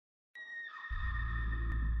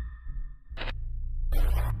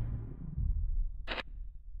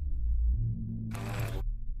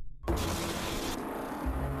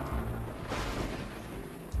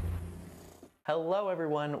Hello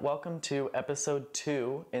everyone, welcome to episode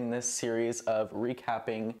 2 in this series of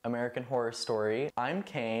recapping American Horror Story. I'm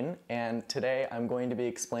Kane, and today I'm going to be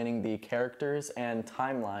explaining the characters and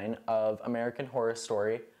timeline of American Horror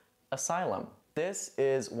Story, Asylum. This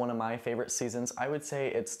is one of my favorite seasons. I would say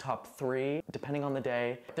it's top 3, depending on the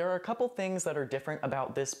day. There are a couple things that are different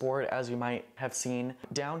about this board, as you might have seen.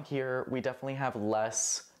 Down here, we definitely have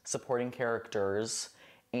less supporting characters,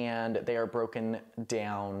 and they are broken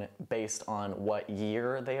down based on what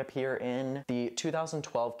year they appear in. The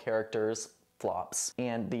 2012 characters, flops,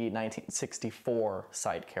 and the 1964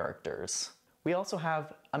 side characters. We also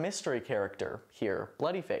have a mystery character here,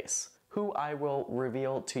 Bloodyface, who I will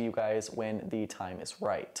reveal to you guys when the time is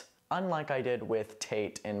right, unlike I did with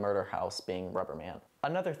Tate in Murder House being Rubberman.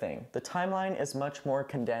 Another thing, the timeline is much more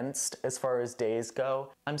condensed as far as days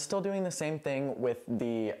go. I'm still doing the same thing with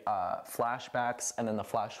the flashbacks and then the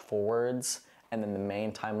flash forwards, and then the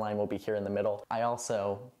main timeline will be here in the middle. I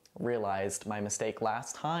also realized my mistake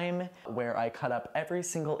last time where I cut up every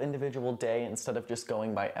single individual day instead of just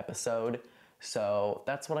going by episode. So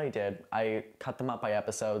that's what I did. I cut them up by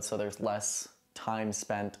episode so there's less time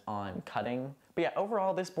spent on cutting. But yeah,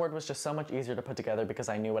 overall this board was just so much easier to put together because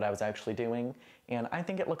I knew what I was actually doing, and I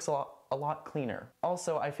think it looks a lot cleaner.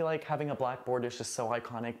 Also, I feel like having a black board is just so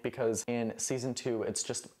iconic because in season 2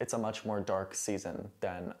 it's a much more dark season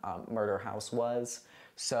than Murder House was.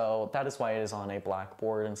 So that is why it is on a black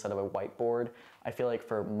board instead of a white board. I feel like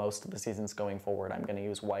for most of the seasons going forward I'm going to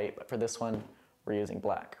use white, but for this one we're using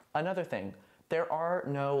black. Another thing, there are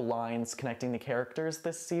no lines connecting the characters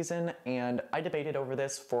this season, and I debated over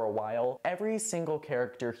this for a while. Every single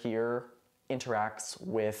character here interacts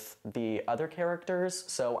with the other characters,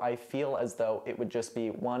 so I feel as though it would just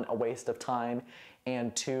be 1, a waste of time,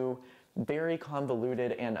 and 2, very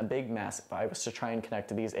convoluted and a big mess if I was to try and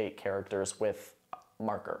connect these 8 characters with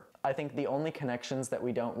marker. I think the only connections that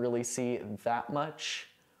we don't really see that much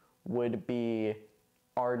would be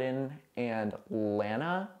Arden and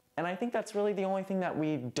Lana. And I think that's really the only thing that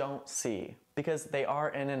we don't see, because they are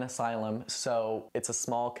in an asylum, so it's a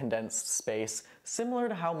small condensed space, similar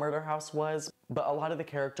to how Murder House was, but a lot of the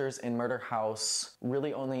characters in Murder House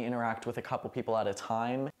really only interact with a couple people at a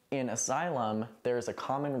time. In Asylum, there's a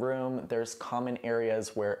common room, there's common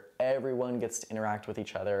areas where everyone gets to interact with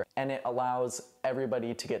each other, and it allows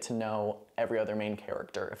everybody to get to know every other main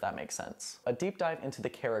character, if that makes sense. A deep dive into the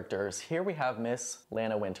characters. Here we have Miss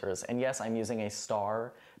Lana Winters, and yes, I'm using a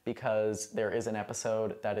star because there is an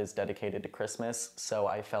episode that is dedicated to Christmas, so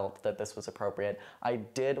I felt that this was appropriate. I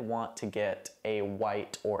did want to get a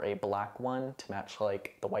white or a black one to match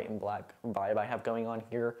like the white and black vibe I have going on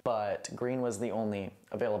here, but green was the only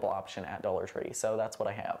available option at Dollar Tree, so that's what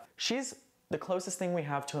I have. She's the closest thing we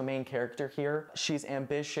have to a main character here. She's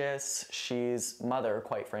ambitious, she's mother,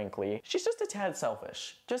 quite frankly. She's just a tad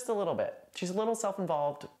selfish, just a little bit. She's a little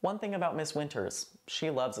self-involved. One thing about Miss Winters, she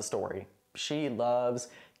loves a story. She loves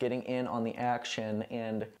getting in on the action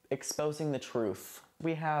and exposing the truth.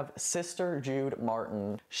 We have Sister Jude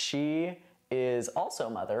Martin. She is also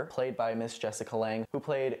mother, played by Miss Jessica Lange, who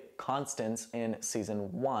played Constance in season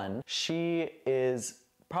 1. She is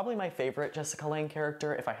probably my favorite Jessica Lange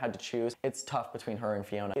character if I had to choose. It's tough between her and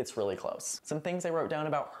Fiona. It's really close. Some things I wrote down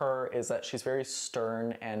about her is that she's very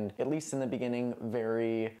stern and, at least in the beginning,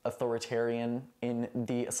 very authoritarian. In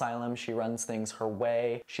the asylum, she runs things her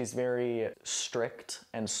way. She's very strict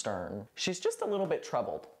and stern. She's just a little bit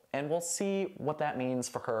troubled. And we'll see what that means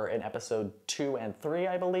for her in episode 2 and 3,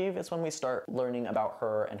 I believe, is when we start learning about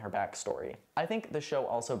her and her backstory. I think the show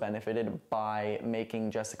also benefited by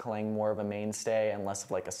making Jessica Lange more of a mainstay and less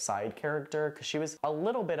of like a side character, because she was a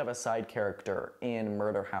little bit of a side character in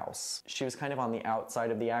Murder House. She was kind of on the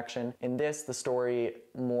outside of the action. In this, the story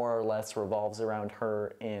more or less revolves around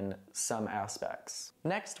her in some aspects.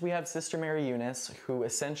 Next, we have Sister Mary Eunice, who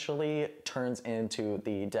essentially turns into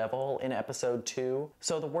the devil in episode 2.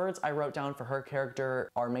 So the words I wrote down for her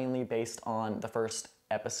character are mainly based on the first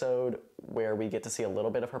episode, where we get to see a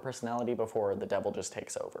little bit of her personality before the devil just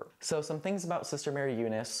takes over. So some things about Sister Mary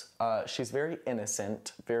Eunice. She's very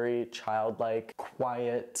innocent, very childlike,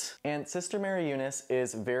 quiet, and Sister Mary Eunice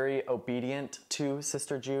is very obedient to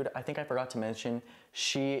Sister Jude. I think I forgot to mention,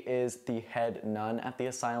 she is the head nun at the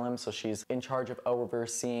asylum, so she's in charge of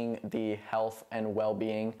overseeing the health and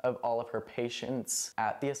well-being of all of her patients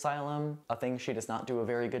at the asylum, a thing she does not do a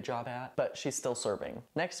very good job at, but she's still serving.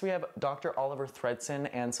 Next, we have Dr. Oliver Thredson,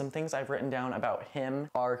 and some things I've written down about him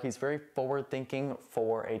are he's very forward-thinking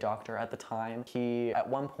for a doctor at the time. He, at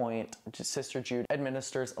one point, Sister Jude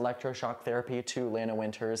administers electroshock therapy to Lana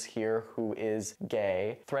Winters here, who is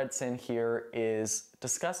gay. Thredson here is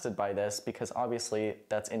disgusted by this because obviously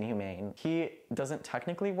that's inhumane. He doesn't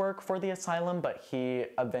technically work for the asylum, but he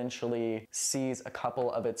eventually sees a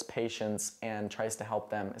couple of its patients and tries to help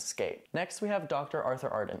them escape. Next, we have Dr. Arthur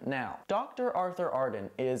Arden. Now, Dr. Arthur Arden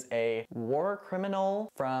is a war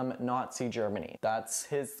criminal from Nazi Germany. That's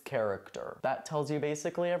his character. That tells you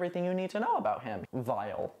basically everything you need to know about him.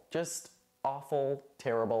 Vile. Just awful,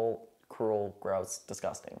 terrible, cruel, gross,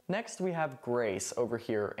 disgusting. Next, we have Grace over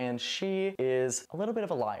here, and she is a little bit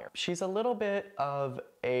of a liar. She's a little bit of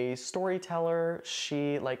a storyteller.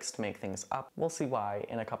 She likes to make things up. We'll see why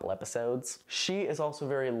in a couple episodes. She is also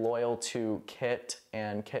very loyal to Kit,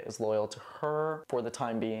 and Kit is loyal to her for the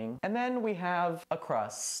time being. And then we have a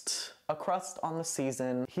crust. A crust on the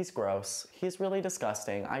season. He's gross. He's really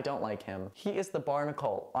disgusting. I don't like him. He is the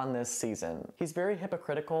barnacle on this season. He's very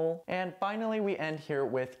hypocritical. And finally, we end here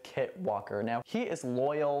with Kit Walker. Now, he is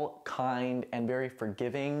loyal, kind, and very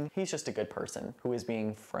forgiving. He's just a good person who is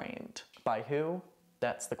being framed. By who?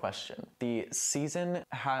 That's the question. The season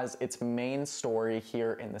has its main story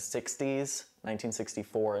here in the 60s,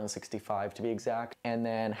 1964 and 65 to be exact, and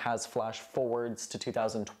then has flash forwards to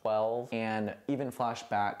 2012 and even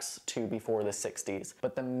flashbacks to before the 60s.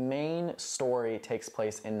 But the main story takes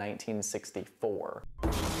place in 1964.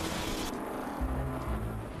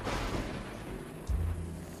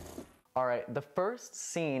 Alright, the first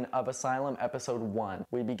scene of Asylum Episode 1.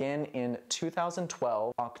 We begin in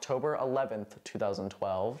 2012, October 11th,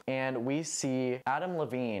 2012, and we see Adam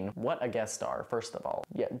Levine. What a guest star, first of all.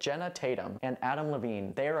 Yeah, Jenna Tatum and Adam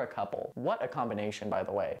Levine, they're a couple. What a combination, by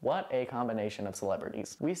the way. What a combination of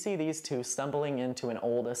celebrities. We see these two stumbling into an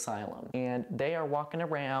old asylum, and they are walking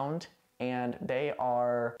around and they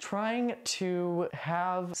are trying to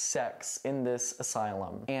have sex in this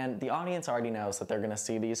asylum. And the audience already knows that they're gonna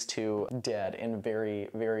see these two dead in very,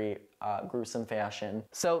 very gruesome fashion.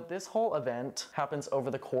 So this whole event happens over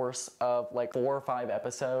the course of like 4 or 5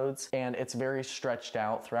 episodes, and it's very stretched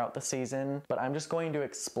out throughout the season, but I'm just going to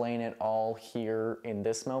explain it all here in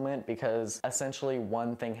this moment because essentially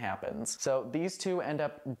one thing happens. So these two end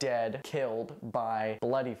up dead, killed by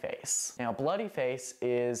Bloodyface. Now Bloodyface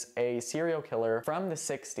is a serial killer from the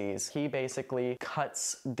 60s. He basically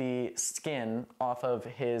cuts the skin off of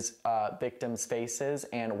his victims' faces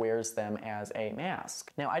and wears them as a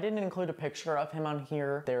mask. Now I didn't include a picture of him on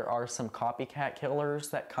here. There are some copycat killers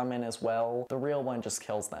that come in as well. The real one just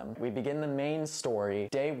kills them. We begin the main story,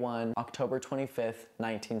 day 1, October 25th,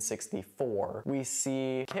 1964. We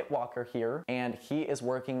see Kit Walker here, and he is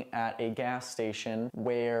working at a gas station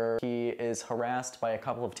where he is harassed by a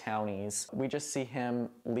couple of townies. We just see him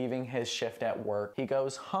leaving his shift at work. He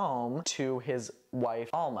goes home to his wife,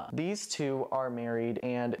 Alma. These two are married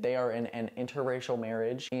and they are in an interracial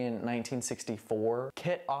marriage in 1964.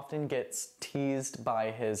 Kit often gets teased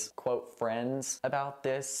by his, quote, friends about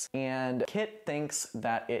this, and Kit thinks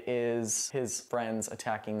that it is his friends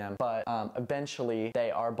attacking them, but eventually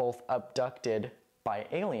they are both abducted by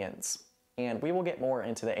aliens. And we will get more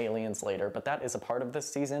into the aliens later, but that is a part of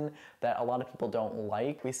this season that a lot of people don't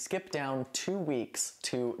like. We skip down 2 weeks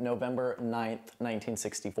to November 9th,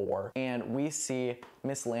 1964, and we see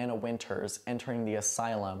Miss Lana Winters entering the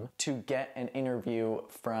asylum to get an interview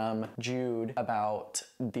from Jude about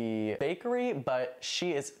the bakery, but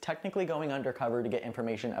she is technically going undercover to get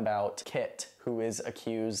information about Kit, who is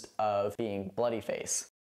accused of being Bloodyface.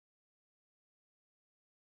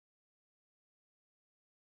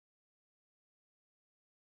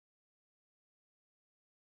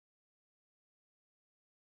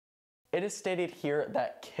 It is stated here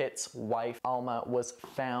that Kit's wife, Alma, was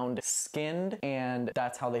found skinned, and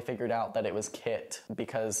that's how they figured out that it was Kit,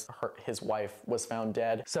 because his wife was found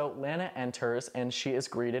dead. So Lana enters, and she is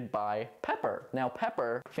greeted by Pepper. Now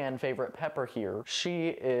Pepper, fan favorite Pepper here, she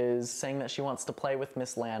is saying that she wants to play with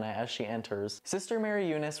Miss Lana as she enters. Sister Mary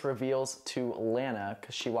Eunice reveals to Lana,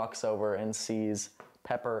 because she walks over and sees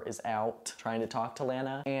Pepper is out trying to talk to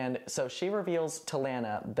Lana, and so she reveals to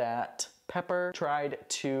Lana that Pepper tried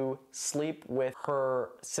to sleep with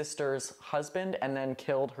her sister's husband and then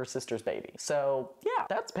killed her sister's baby. So yeah,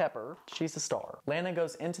 that's Pepper. She's a star. Lana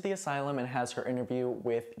goes into the asylum and has her interview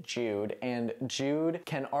with Jude, and Jude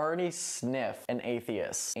can already sniff an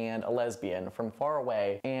atheist and a lesbian from far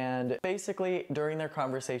away. And basically during their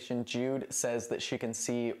conversation, Jude says that she can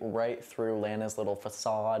see right through Lana's little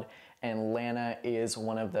facade, and Lana is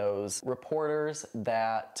one of those reporters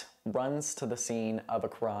that runs to the scene of a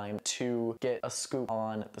crime to get a scoop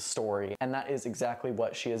on the story. And that is exactly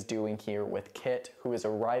what she is doing here with Kit, who is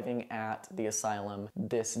arriving at the asylum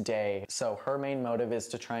this day. So her main motive is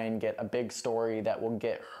to try and get a big story that will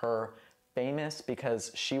get her famous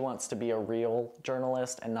because she wants to be a real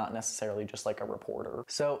journalist and not necessarily just like a reporter.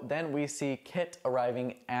 So then we see Kit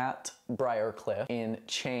arriving at Briarcliff in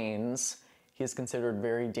chains. He's considered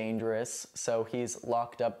very dangerous, so he's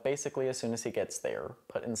locked up basically as soon as he gets there,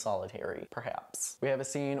 put in solitary, perhaps. We have a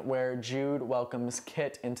scene where Jude welcomes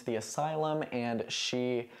Kit into the asylum, and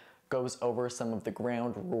she goes over some of the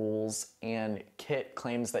ground rules, and Kit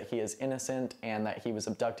claims that he is innocent and that he was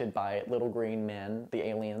abducted by little green men, the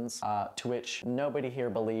aliens, to which nobody here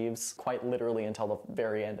believes, quite literally until the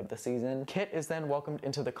very end of the season. Kit is then welcomed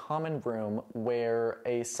into the common room where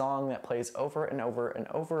a song that plays over and over and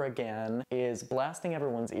over again is blasting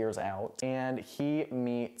everyone's ears out, and he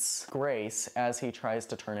meets Grace as he tries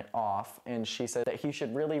to turn it off, and she said that he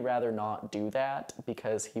should really rather not do that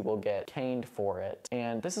because he will get caned for it.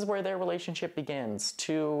 And this is where their relationship begins,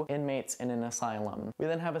 two inmates in an asylum. We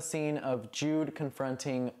then have a scene of Jude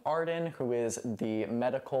confronting Arden, who is the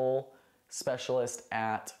medical specialist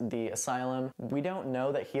at the asylum. We don't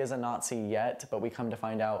know that he is a Nazi yet, but we come to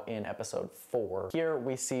find out in episode 4. Here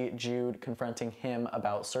we see Jude confronting him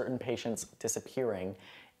about certain patients disappearing,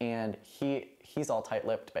 and he's all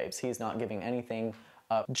tight-lipped, babes. He's not giving anything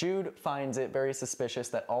up. Jude finds it very suspicious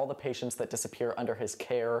that all the patients that disappear under his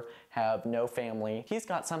care have no family. He's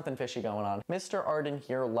got something fishy going on. Mr. Arden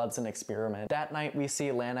here loves an experiment. That night we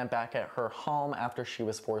see Lana back at her home after she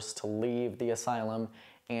was forced to leave the asylum,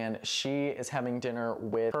 and she is having dinner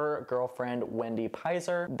with her girlfriend, Wendy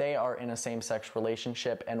Pizer. They are in a same-sex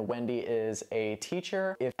relationship, and Wendy is a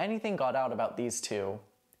teacher. If anything got out about these two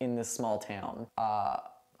in this small town,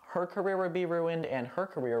 her career would be ruined and her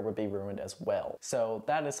career would be ruined as well. So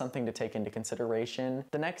that is something to take into consideration.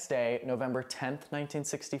 The next day, November 10th,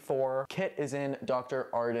 1964, Kit is in Dr.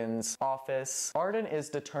 Arden's office. Arden is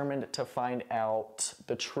determined to find out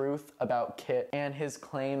the truth about Kit and his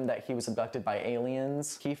claim that he was abducted by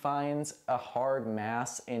aliens. He finds a hard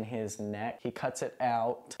mass in his neck. He cuts it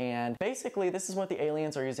out, and basically this is what the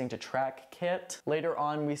aliens are using to track Kit. Later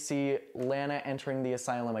on, we see Lana entering the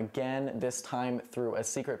asylum again, this time through a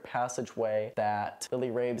secret passageway that Lily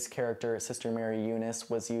Rabe's character, Sister Mary Eunice,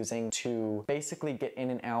 was using to basically get in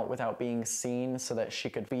and out without being seen so that she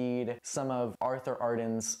could feed some of Arthur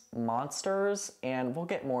Arden's monsters, and we'll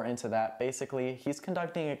get more into that. Basically, he's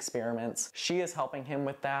conducting experiments. She is helping him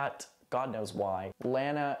with that. God knows why.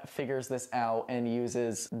 Lana figures this out and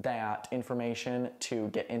uses that information to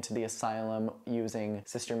get into the asylum using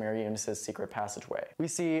Sister Mary Eunice's secret passageway. We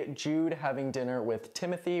see Jude having dinner with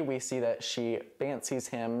Timothy. We see that she fancies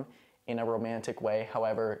him in a romantic way.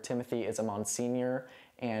 However, Timothy is a Monsignor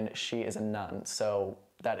and she is a nun, so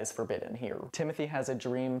that is forbidden here. Timothy has a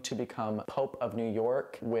dream to become Pope of New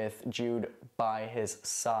York with Jude by his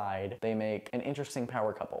side. They make an interesting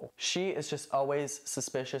power couple. She is just always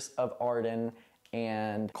suspicious of Arden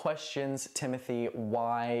and questions Timothy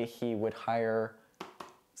why he would hire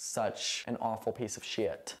such an awful piece of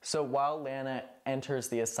shit. So while Lana enters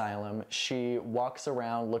the asylum, she walks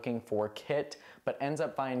around looking for Kit, but ends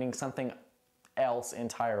up finding something else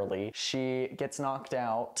entirely. She gets knocked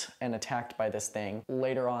out and attacked by this thing.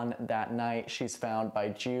 Later on that night, she's found by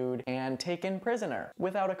Jude and taken prisoner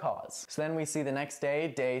without a cause. So then we see the next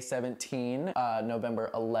day, day 17, November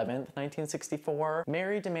 11th, 1964.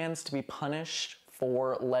 Mary demands to be punished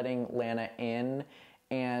for letting Lana in,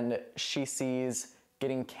 and she sees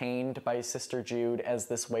getting caned by Sister Jude as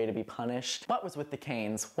this way to be punished. What was with the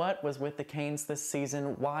canes? What was with the canes this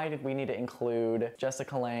season? Why did we need to include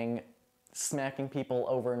Jessica Lange smacking people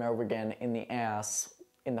over and over again in the ass,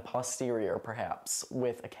 in the posterior perhaps,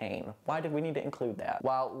 with a cane? Why did we need to include that?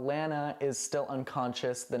 While Lana is still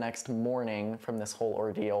unconscious the next morning from this whole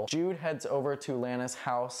ordeal, Jude heads over to Lana's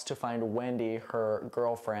house to find Wendy, her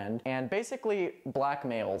girlfriend, and basically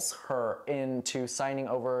blackmails her into signing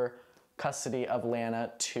over custody of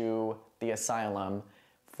Lana to the asylum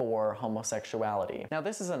for homosexuality. Now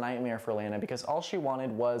this is a nightmare for Lana because all she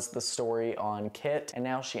wanted was the story on Kit, and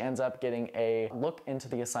now she ends up getting a look into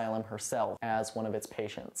the asylum herself as one of its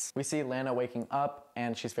patients. We see Lana waking up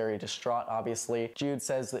and she's very distraught, obviously. Jude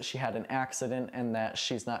says that she had an accident and that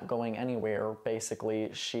she's not going anywhere.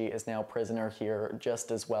 Basically, she is now prisoner here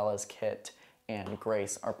just as well as Kit and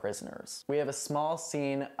Grace are prisoners. We have a small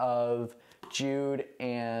scene of Jude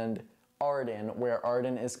and Arden, where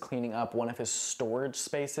Arden is cleaning up one of his storage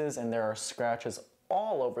spaces and there are scratches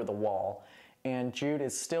all over the wall. And Jude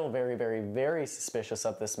is still very, very, very suspicious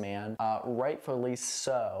of this man, rightfully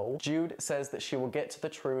so. Jude says that she will get to the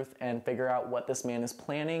truth and figure out what this man is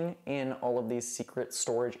planning in all of these secret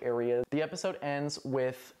storage areas. The episode ends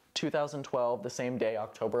with 2012, the same day,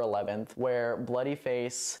 October 11th, where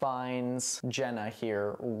Bloodyface finds Jenna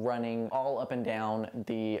here running all up and down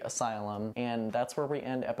the asylum, and that's where we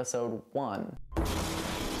end episode 1.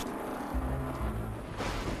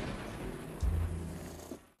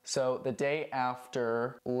 So the day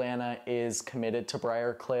after Lana is committed to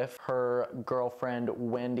Briarcliff, her girlfriend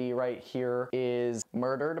Wendy right here is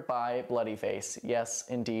murdered by Bloodyface. Yes,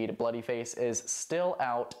 indeed, Bloodyface is still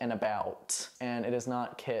out and about, and it is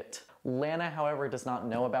not Kit. Lana, however, does not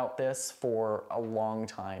know about this for a long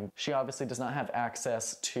time. She obviously does not have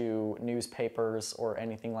access to newspapers or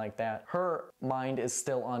anything like that. Her mind is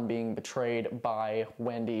still on being betrayed by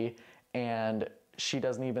Wendy, and she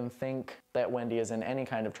doesn't even think that Wendy is in any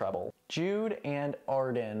kind of trouble. Jude and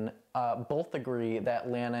Arden both agree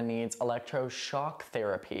that Lana needs electroshock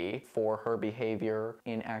therapy for her behavior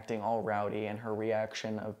in acting all rowdy and her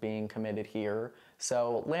reaction of being committed here.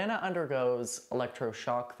 So Lana undergoes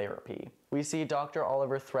electroshock therapy. We see Dr.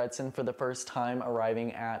 Oliver Thredson for the first time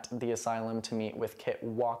arriving at the asylum to meet with Kit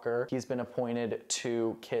Walker. He's been appointed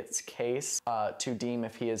to Kit's case to deem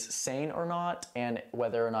if he is sane or not, and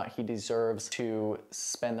whether or not he deserves to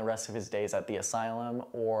spend the rest of his days at the asylum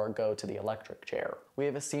or go to the electric chair. We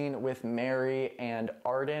have a scene with Mary and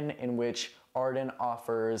Arden in which Arden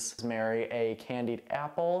offers Mary a candied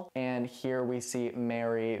apple, and here we see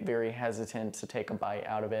Mary very hesitant to take a bite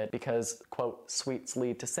out of it because, quote, sweets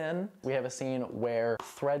lead to sin. We have a scene where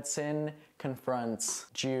Thredson confronts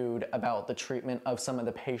Jude about the treatment of some of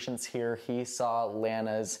the patients here. He saw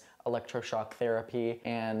Lana's electroshock therapy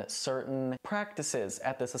and certain practices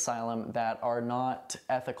at this asylum that are not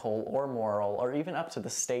ethical or moral or even up to the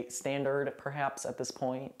state standard perhaps at this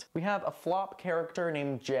point. We have a flop character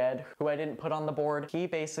named Jed, who I didn't put on the board. He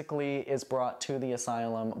basically is brought to the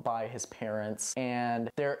asylum by his parents,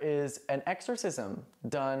 and there is an exorcism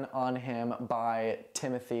done on him by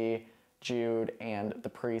Timothy, Jude, and the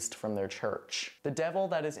priest from their church. The devil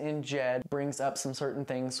that is in Jed brings up some certain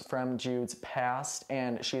things from Jude's past,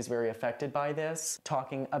 and she's very affected by this,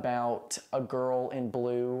 talking about a girl in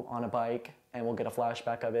blue on a bike, and we'll get a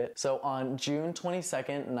flashback of it. So on June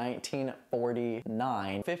 22nd,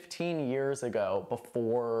 1949, 15 years ago,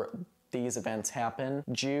 before these events happen,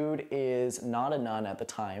 Jude is not a nun at the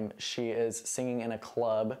time. She is singing in a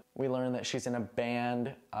club. We learn that she's in a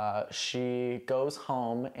band. She goes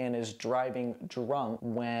home and is driving drunk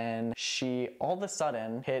when she all of a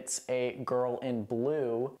sudden hits a girl in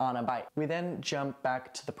blue on a bike. We then jump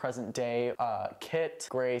back to the present day. Kit,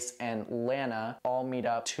 Grace, and Lana all meet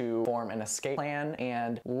up to form an escape plan,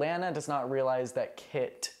 and Lana does not realize that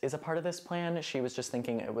Kit is a part of this plan. She was just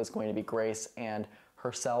thinking it was going to be Grace and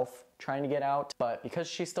herself trying to get out, but because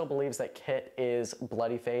she still believes that Kit is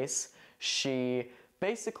Bloodyface, she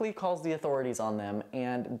basically calls the authorities on them,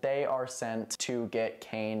 and they are sent to get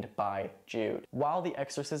caned by Jude. While the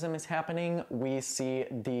exorcism is happening, we see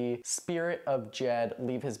the spirit of Jed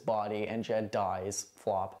leave his body, and Jed dies,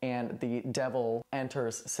 flop, and the devil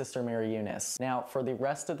enters Sister Mary Eunice. Now, for the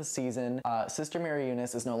rest of the season, Sister Mary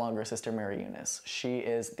Eunice is no longer Sister Mary Eunice. She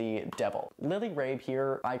is the devil. Lily Rabe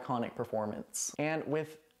here, iconic performance. And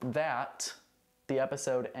with that, the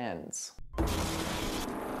episode ends.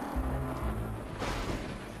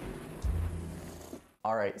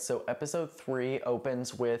 Alright, so episode 3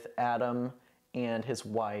 opens with Adam and his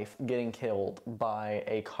wife getting killed by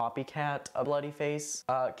a copycat, a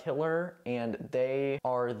Bloodyface killer, and they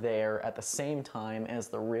are there at the same time as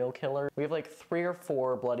the real killer. We have like 3 or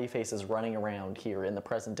 4 Bloodyfaces running around here in the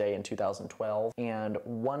present day in 2012, and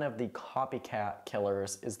one of the copycat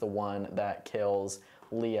killers is the one that kills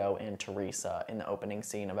Leo and Teresa in the opening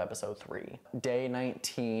scene of episode 3. Day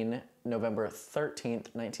 19, November 13th,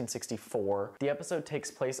 1964. The episode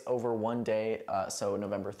takes place over one day, so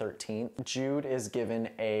November 13th. Jude is given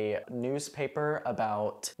a newspaper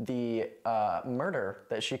about the murder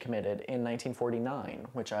that she committed in 1949,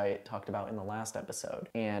 which I talked about in the last episode.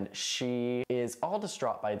 And she is all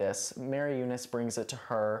distraught by this. Mary Eunice brings it to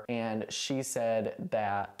her, and she said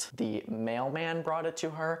that the mailman brought it to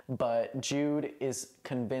her, but Jude is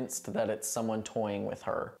convinced that it's someone toying with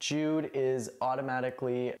her. Jude is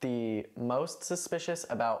automatically the most suspicious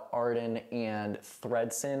about Arden and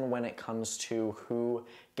Thredson when it comes to who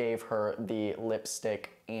gave her the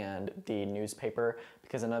lipstick and the newspaper,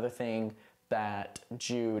 because another thing that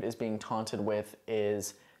Jude is being taunted with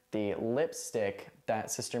is the lipstick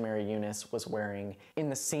that Sister Mary Eunice was wearing. In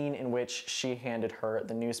the scene in which she handed her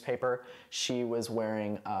the newspaper, she was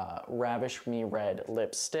wearing Ravish Me Red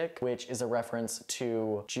lipstick, which is a reference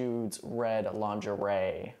to Jude's red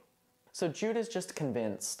lingerie. So Jude is just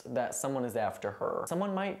convinced that someone is after her.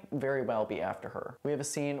 Someone might very well be after her. We have a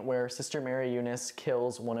scene where Sister Mary Eunice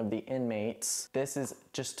kills one of the inmates. This is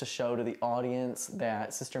just to show to the audience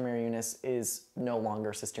that Sister Mary Eunice is no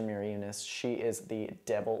longer Sister Mary Eunice. She is the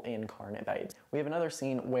devil incarnate, babe. We have another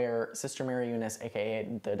scene where Sister Mary Eunice,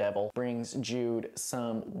 aka the devil, brings Jude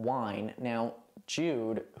some wine. Now,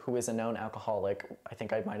 Jude, who is a known alcoholic, I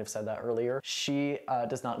think I might have said that earlier, she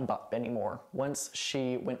does not bup anymore. Once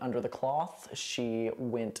she went under the cloth, she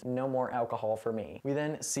went no more alcohol for me. We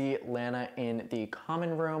then see Lana in the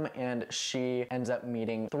common room and she ends up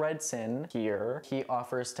meeting Thredson here. He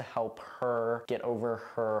offers to help her get over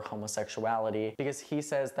her homosexuality because he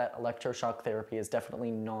says that electroshock therapy is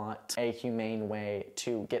definitely not a humane way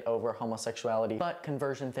to get over homosexuality, but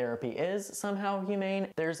conversion therapy is somehow humane.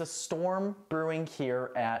 There's a storm brewing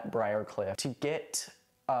here at Briarcliff. To get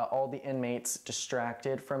all the inmates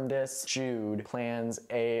distracted from this, Jude plans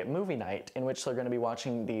a movie night in which they're going to be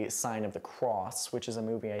watching The Sign of the Cross, which is a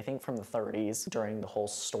movie I think from the 30s, during the whole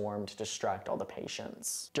storm to distract all the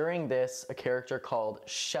patients. During this, a character called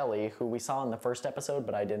Shelly, who we saw in the first episode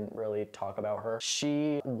but I didn't really talk about her,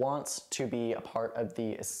 she wants to be a part of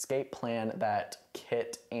the escape plan that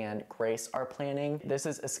Kit and Grace are planning. This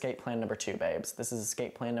is escape plan number 2, babes. This is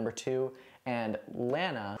escape plan number 2. And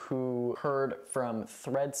Lana, who heard from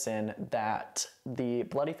Thredson that the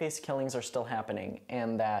bloody face killings are still happening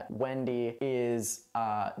and that Wendy is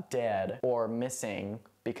dead or missing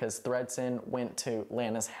because Thredson went to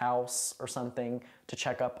Lana's house or something to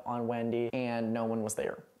check up on Wendy and no one was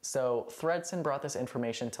there. So Thredson brought this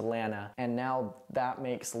information to Lana, and now that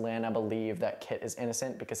makes Lana believe that Kit is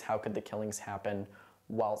innocent because how could the killings happen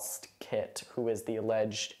whilst Kit, who is the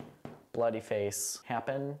alleged bloody face,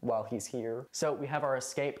 happen while he's here? So we have our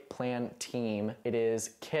escape plan team. It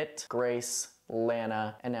is Kit, Grace,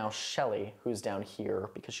 Lana, and now Shelly, who's down here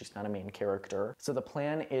because she's not a main character. So the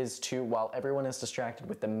plan is to, while everyone is distracted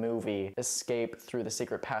with the movie, escape through the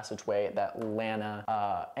secret passageway that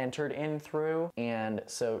Lana entered in through. And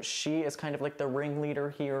so she is kind of like the ringleader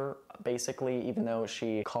here, basically, even though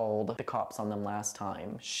she called the cops on them last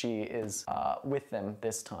time. She is with them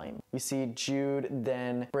this time. We see Jude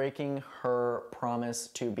then breaking her promise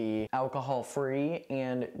to be alcohol-free,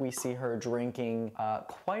 and we see her drinking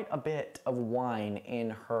quite a bit of wine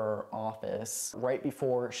in her office right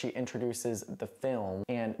before she introduces the film.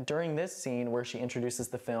 And during this scene where she introduces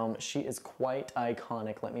the film, she is quite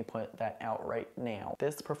iconic. Let me put that out right now.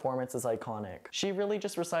 This performance is iconic. She really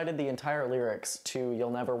just recited the entire lyrics to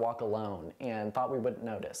You'll Never Walk Alone and thought we wouldn't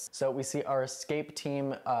notice. So we see our escape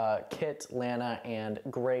team, Kit, Lana, and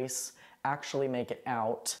Grace actually make it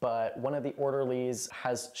out, but one of the orderlies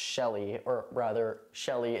has Shelly, or rather,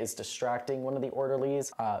 Shelly is distracting one of the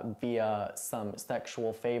orderlies via some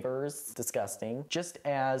sexual favors. Disgusting. Just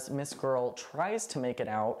as Miss Girl tries to make it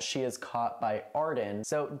out, she is caught by Arden.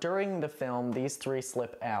 So during the film, these three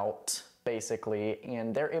slip out, basically,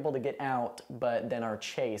 and they're able to get out, but then are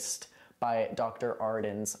chased by Dr.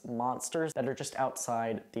 Arden's monsters that are just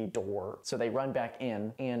outside the door. So they run back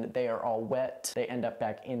in and they are all wet. They end up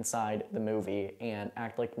back inside the movie and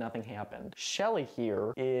act like nothing happened. Shelly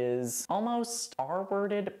here is almost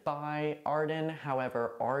R-worded by Arden.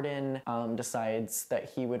 However, Arden decides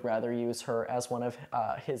that he would rather use her as one of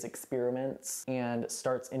his experiments and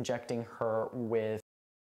starts injecting her with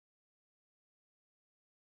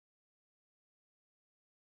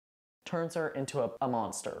turns her into a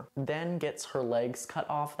monster, then gets her legs cut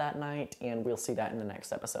off that night, and we'll see that in the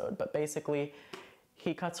next episode. But basically,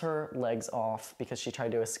 he cuts her legs off because she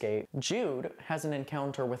tried to escape. Jude has an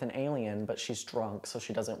encounter with an alien, but she's drunk, so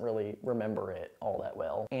she doesn't really remember it all that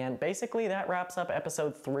well. And basically that wraps up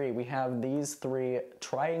episode 3. We have these three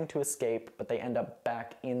trying to escape, but they end up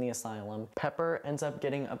back in the asylum. Pepper ends up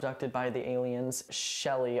getting abducted by the aliens.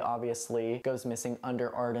 Shelly obviously goes missing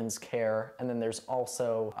under Arden's care. And then there's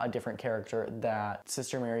also a different character that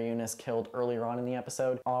Sister Mary Eunice killed earlier on in the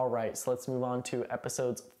episode. All right, so let's move on to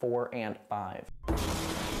episodes 4 and 5.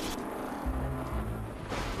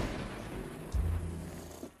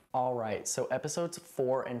 Alright, so episodes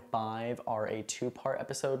 4 and 5 are a two-part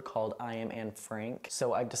episode called I Am Anne Frank,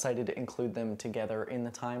 so I've decided to include them together in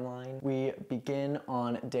the timeline. We begin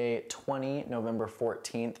on day 20, November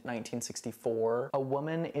 14th, 1964. A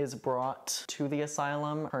woman is brought to the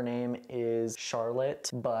asylum. Her name is Charlotte,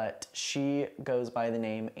 but she goes by the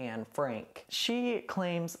name Anne Frank. She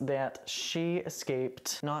claims that she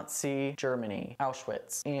escaped Nazi Germany,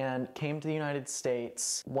 Auschwitz, and came to the United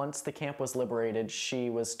States. Once the camp was liberated, she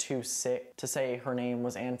was too sick to say her name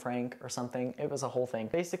was Anne Frank or something. It was a whole thing.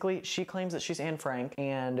 Basically, she claims that she's Anne Frank,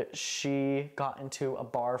 and she got into a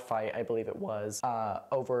bar fight, I believe it was,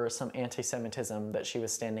 over some anti-Semitism that she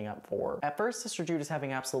was standing up for. At first, Sister Jude is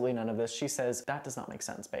having absolutely none of this. She says, that does not make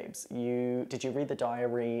sense, babes. Did you read the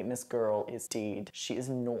diary? Miss Girl is dead. She is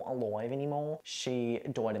not alive anymore. She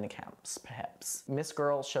died in the camps, perhaps. Miss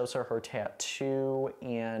Girl shows her tattoo,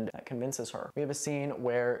 and that convinces her. We have a scene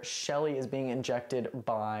where Shelley is being injected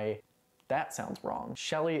by... That sounds wrong.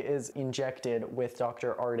 Shelley is injected with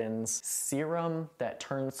Dr. Arden's serum that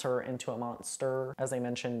turns her into a monster, as I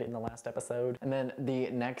mentioned in the last episode. And then the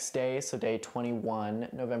next day, so day 21,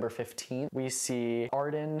 November 15th, we see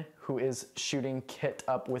Arden, who is shooting Kit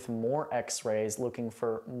up with more x-rays, looking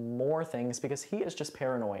for more things, because he is just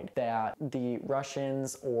paranoid that the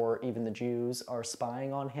Russians or even the Jews are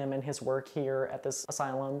spying on him and his work here at this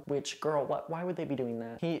asylum, which, girl, why would they be doing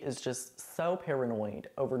that? He is just so paranoid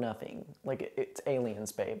over nothing. Like, it's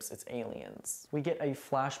aliens, babes. It's aliens. We get a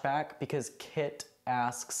flashback because Kit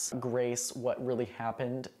asks Grace what really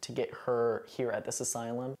happened to get her here at this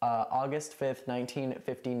asylum. August 5th,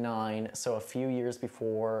 1959, so a few years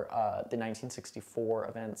before the 1964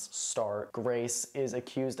 events start, Grace is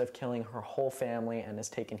accused of killing her whole family and is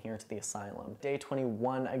taken here to the asylum. Day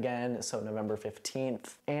 21 again, so November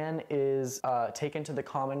 15th, Anne is taken to the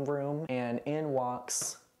common room, and in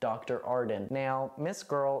walks Dr. Arden. Now, Miss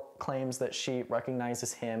Girl claims that she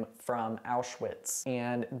recognizes him from Auschwitz,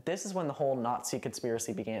 and this is when the whole Nazi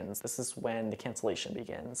conspiracy begins. This is when the cancellation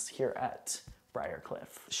begins here at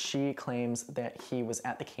Briarcliff. She claims that he was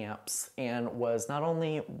at the camps and was not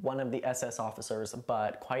only one of the SS officers,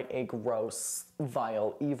 but quite a gross,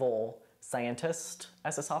 vile, evil scientist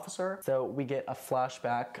SS officer. So we get a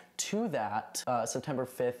flashback to that. September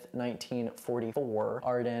 5th, 1944.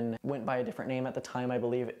 Arden went by a different name at the time. I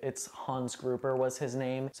believe it's Hans Gruber was his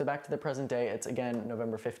name. So back to the present day, it's again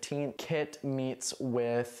November 15th. Kit meets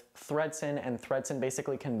with Thredson, and Thredson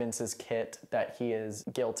basically convinces Kit that he is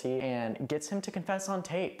guilty and gets him to confess on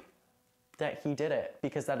tape that he did it,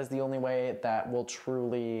 because that is the only way that will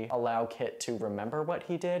truly allow Kit to remember what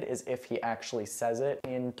he did, is if he actually says it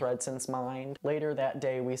in Thredson's mind. Later that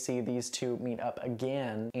day, we see these two meet up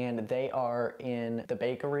again, and they are in the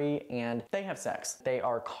bakery and they have sex. They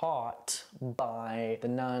are caught by the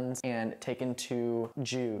nuns and taken to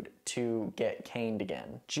Jude to get caned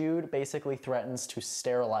again. Jude basically threatens to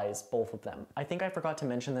sterilize both of them. I think I forgot to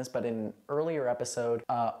mention this, but in an earlier episode,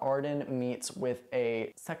 Arden meets with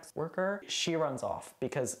a sex worker. She runs off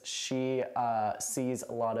because she sees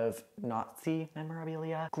a lot of Nazi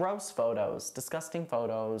memorabilia, gross photos, disgusting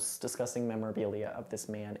memorabilia of this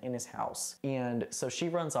man in his house. And so she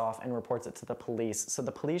runs off and reports it to the police. So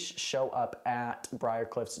the police show up at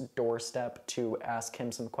Briarcliff's doorstep to ask him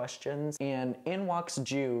some questions, and in walks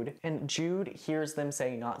Jude, and Jude hears them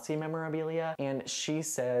say Nazi memorabilia, and she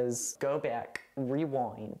says, go back,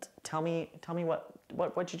 rewind, tell me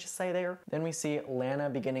what'd you just say there? Then we see Lana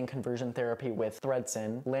beginning conversion therapy with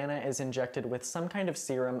Thredson. Lana is injected with some kind of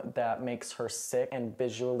serum that makes her sick and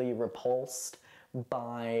visually repulsed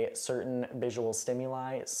by certain visual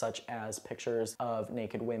stimuli, such as pictures of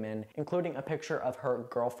naked women, including a picture of her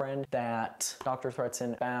girlfriend that Dr.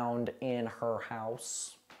 Thredson found in her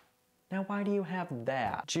house. Now, why do you have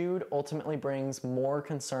that? Jude ultimately brings more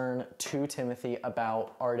concern to Timothy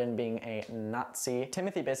about Arden being a Nazi.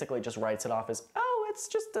 Timothy basically just writes it off as, oh, it's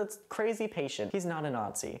just a crazy patient. He's not a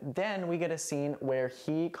Nazi. Then we get a scene where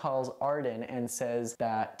he calls Arden and says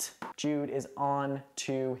that Jude is on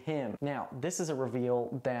to him. Now, this is a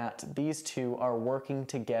reveal that these two are working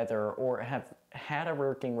together or have had a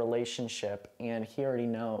working relationship, and he already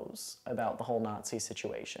knows about the whole Nazi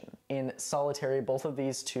situation. In solitary, both of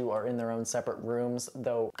these two are in their own separate rooms,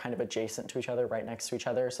 though kind of adjacent to each other, right next to each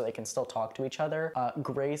other, so they can still talk to each other.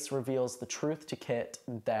 Grace reveals the truth to Kit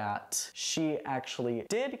that she actually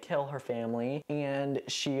did kill her family, and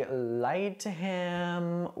she lied to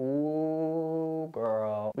him. Ooh,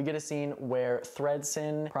 girl. We get a scene where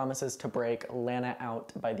Thredson promises to break Lana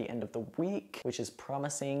out by the end of the week, which is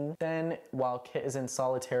promising. Then, while Kit is in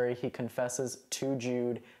solitary, he confesses to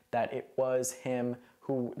Jude that it was him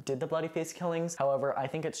who did the bloody face killings. However, I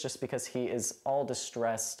think it's just because he is all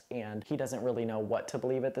distressed and he doesn't really know what to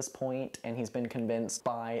believe at this point, and he's been convinced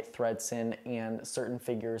by Thredson and certain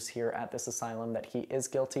figures here at this asylum that he is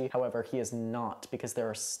guilty. However, he is not, because there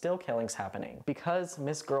are still killings happening. Because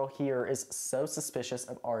Miss Girl here is so suspicious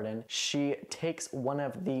of Arden, she takes one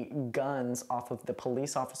of the guns off of the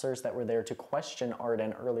police officers that were there to question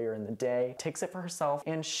Arden earlier in the day, takes it for herself,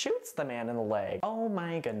 and shoots the man in the leg. Oh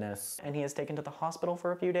my goodness. And he is taken to the hospital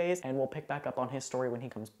for a few days, and we'll pick back up on his story when he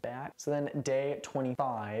comes back. So then day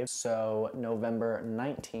 25, so November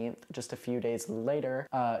 19th, just a few days later,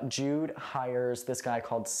 Jude hires this guy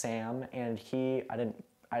called Sam, and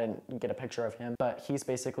I didn't get a picture of him, but he's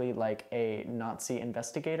basically like a Nazi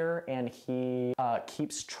investigator, and he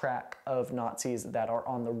keeps track of Nazis that are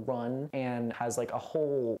on the run and has like a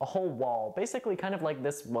whole wall, basically kind of like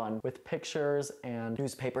this one, with pictures and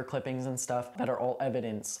newspaper clippings and stuff that are all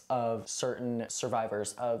evidence of certain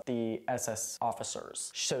survivors of the SS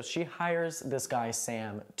officers. So she hires this guy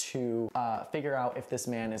Sam to figure out if this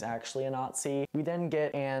man is actually a Nazi. We then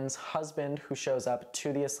get Anne's husband, who shows up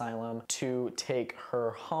to the asylum to take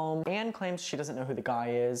her home. Anne claims she doesn't know who the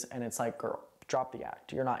guy is, and it's like, girl, drop the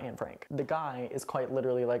act. You're not Anne Frank. The guy is quite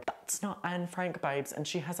literally like, that's not Anne Frank, babes, and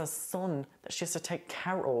she has a son that she has to take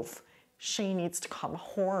care of. She needs to come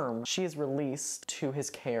home. She is released to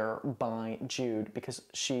his care by Jude because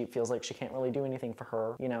she feels like she can't really do anything for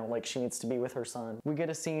her. You know, like she needs to be with her son. We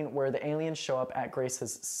get a scene where the aliens show up at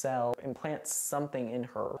Grace's cell, implant something in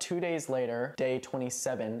her. 2 days later, day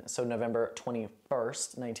 27, so November 21st,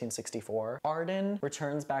 1964, Arden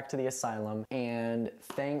returns back to the asylum and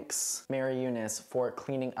thanks Mary Eunice for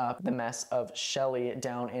cleaning up the mess of Shelley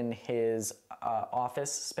down in his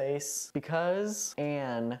office space, because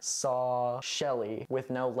Anne saw Shelley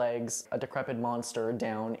with no legs, a decrepit monster,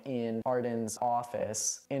 down in Arden's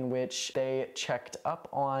office, in which they checked up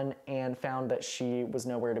on and found that she was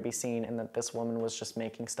nowhere to be seen and that this woman was just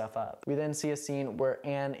making stuff up. We then see a scene where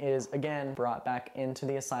Anne is again brought back into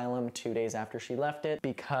the asylum 2 days after she left it,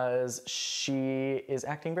 because she is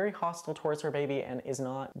acting very hostile towards her baby and is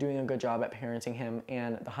not doing a good job at parenting him,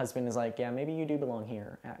 and the husband is like, yeah, maybe you do belong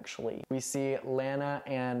here, actually. We see Lana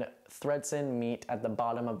and Thredson meet at the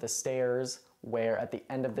bottom of the stairs, where at the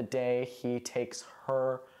end of the day he takes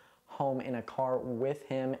her home in a car with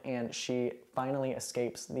him, and she finally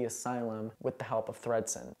escapes the asylum with the help of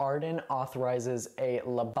Thredson. Arden authorizes a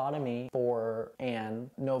lobotomy for Anne.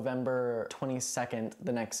 November 22nd,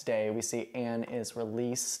 the next day, we see Anne is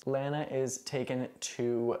released. Lana is taken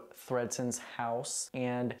to Thredson's house,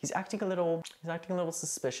 and he's acting a little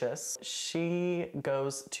suspicious. She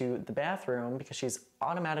goes to the bathroom because she's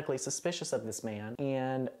automatically suspicious of this man,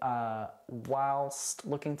 and whilst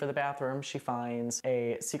looking for the bathroom, she finds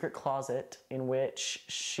a secret closet in which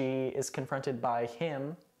she is confronted by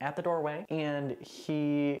him at the doorway, and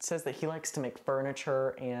he says that he likes to make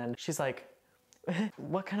furniture, and she's like,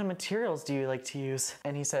 what kind of materials do you like to use?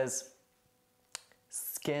 And he says,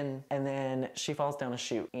 skin. And then she falls down a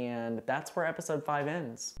chute, and that's where episode 5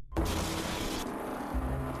 ends.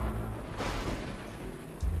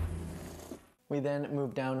 We then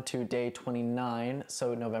move down to day 29,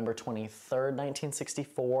 so November 23rd,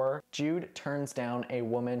 1964. Jude turns down a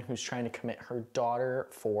woman who's trying to commit her daughter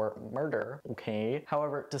for murder, okay?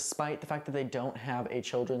 However, despite the fact that they don't have a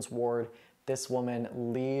children's ward, this woman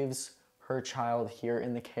leaves her child here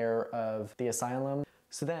in the care of the asylum.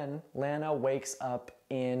 So then, Lana wakes up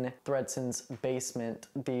in Thredson's basement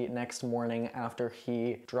the next morning after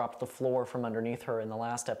he dropped the floor from underneath her in the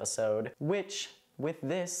last episode, which, with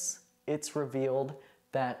this, it's revealed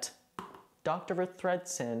that Dr.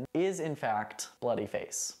 Thredson is in fact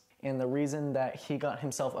Bloodyface. And the reason that he got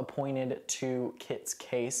himself appointed to Kit's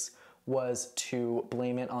case was to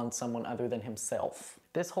blame it on someone other than himself.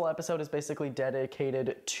 This whole episode is basically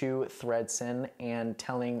dedicated to Thredson and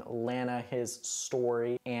telling Lana his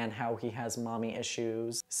story and how he has mommy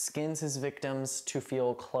issues, skins his victims to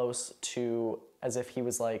feel close to, as if he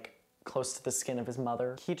was like close to the skin of his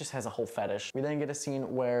mother. He just has a whole fetish. We then get a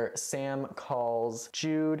scene where Sam calls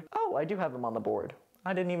Jude. Oh, I do have him on the board.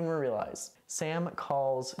 I didn't even realize. Sam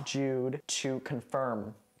calls Jude to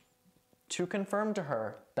confirm to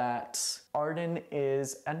her that Arden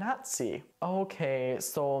is a Nazi. Okay,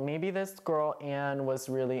 so maybe this girl Anne was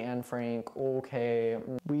really Anne Frank. Okay,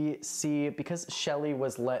 we see, because Shelley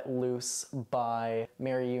was let loose by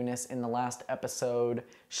Mary Eunice in the last episode,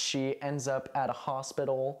 she ends up at a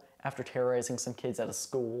hospital after terrorizing some kids at a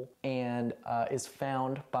school, and is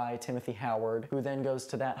found by Timothy Howard, who then goes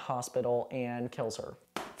to that hospital and kills her.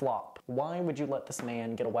 Flop. Why would you let this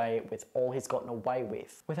man get away with all he's gotten away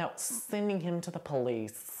with without sending him to the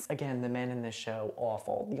police? Again, the men in this show,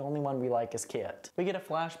 awful. The only one we like is Kit. We get a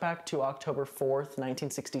flashback to October 4th,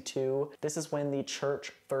 1962. This is when the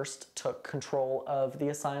church first took control of the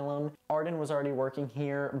asylum. Arden was already working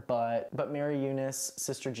here, but Mary Eunice,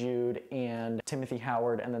 Sister Jude, and Timothy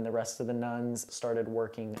Howard, and then the rest of the nuns started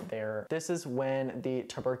working there. This is when the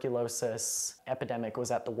tuberculosis epidemic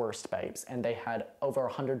was at the worst, babes, and they had over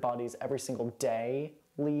 100 bodies every single day.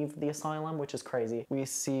 leave the asylum, which is crazy. We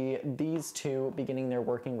see these two beginning their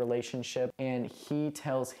working relationship, and he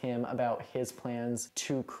tells him about his plans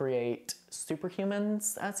to create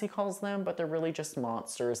superhumans, as he calls them, but they're really just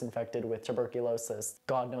monsters infected with tuberculosis.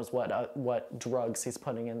 God knows what drugs he's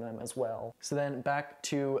putting in them as well. So then back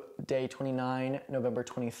to day 29, November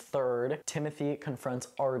 23rd, Timothy confronts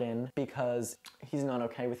Arden because he's not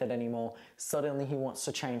okay with it anymore. Suddenly he wants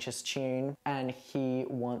to change his tune, and he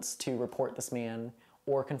wants to report this man,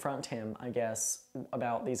 or confront him, I guess,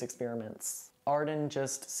 about these experiments. Arden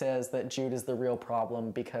just says that Jude is the real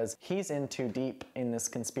problem because he's in too deep in this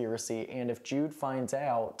conspiracy, and if Jude finds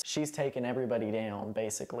out, she's taken everybody down,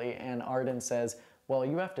 basically. And Arden says, well,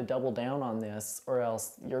 you have to double down on this or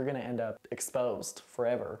else you're gonna end up exposed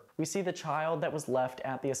forever. We see the child that was left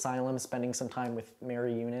at the asylum spending some time with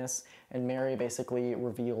Mary Eunice, and Mary basically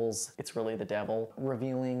reveals it's really the devil,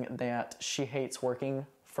 revealing that she hates working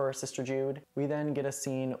for Sister Jude. We then get a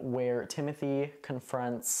scene where Timothy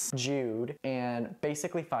confronts Jude and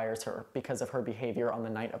basically fires her because of her behavior on the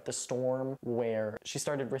night of the storm, where she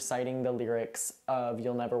started reciting the lyrics of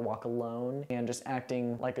You'll Never Walk Alone and just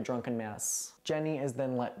acting like a drunken mess. Jenny is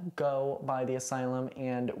then let go by the asylum,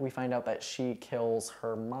 and we find out that she kills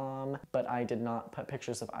her mom, but I did not put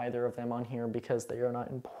pictures of either of them on here because they are not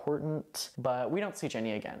important. But we don't see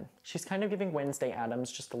Jenny again. She's kind of giving Wednesday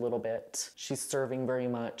Addams just a little bit. She's serving very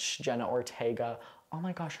much Jenna Ortega. Oh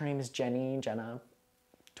my gosh, her name is Jenna.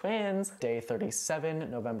 Twins. Day 37,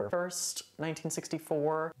 November 1st,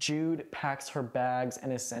 1964. Jude packs her bags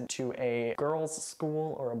and is sent to a girls'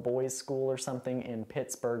 school or a boys' school or something in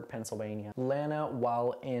Pittsburgh, Pennsylvania. Lana,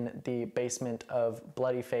 while in the basement of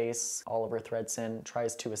Bloody Face, Oliver Thredson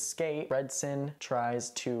tries to escape. Thredson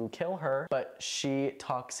tries to kill her, but she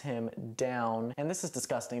talks him down. And this is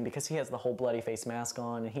disgusting because he has the whole Bloody Face mask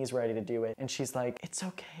on and he's ready to do it. And she's like, it's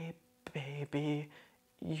okay, baby.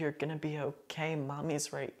 You're gonna be okay,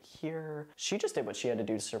 mommy's right here. She just did what she had to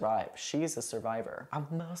do to survive. She's a survivor.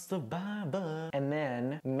 I'm a survivor. And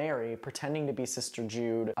then Mary, pretending to be Sister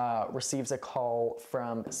Jude, receives a call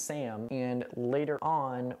from Sam, and later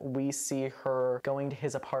on we see her going to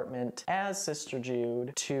his apartment as Sister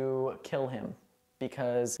Jude to kill him.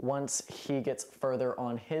 Because once he gets further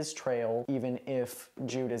on his trail, even if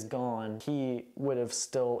Jude is gone, he would have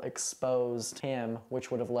still exposed him,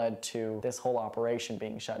 which would have led to this whole operation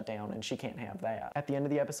being shut down, and she can't have that. At the end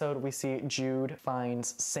of the episode, we see Jude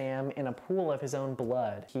finds Sam in a pool of his own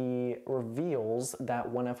blood. He reveals that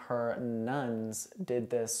one of her nuns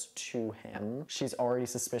did this to him. She's already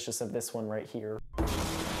suspicious of this one right here.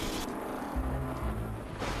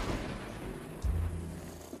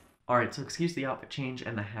 Alright, so excuse the outfit change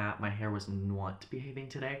and the hat. My hair was not behaving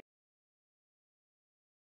today.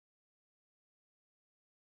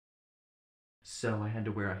 So I had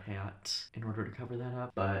to wear a hat in order to cover that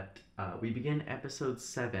up, but we begin episode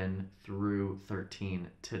 7 through 13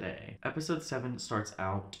 today. Episode 7 starts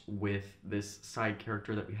out with this side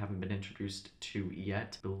character that we haven't been introduced to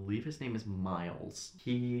yet. I believe his name is Miles.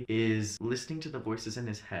 He is listening to the voices in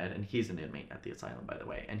his head, and he's an inmate at the asylum, by the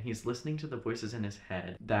way, and he's listening to the voices in his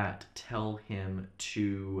head that tell him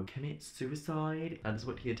to commit suicide. That is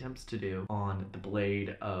what he attempts to do on the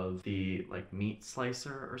blade of the meat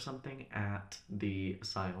slicer or something at the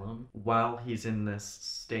asylum. While he's in this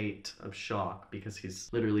state of shock because he's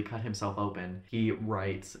literally cut himself open, he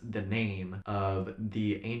writes the name of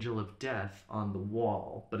the angel of death on the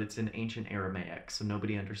wall, but it's in ancient Aramaic, so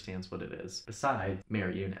nobody understands what it is besides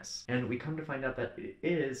Mary Eunice. And we come to find out that it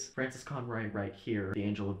is Frances Conroy right here, the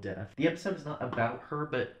angel of death. The episode is not about her,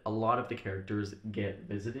 but a lot of the characters get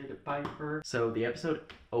visited by her. So the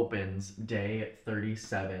episode opens day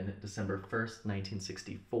 37, December 1st,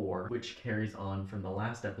 1964, which carries on from the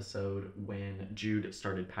last episode when Jude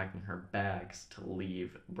started packing her bags to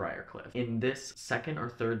leave Briarcliff. In this second or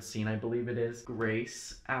third scene, I believe it is,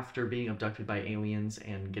 Grace, after being abducted by aliens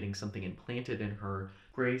and getting something implanted in her,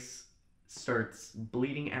 Grace starts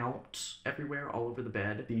bleeding out everywhere, all over the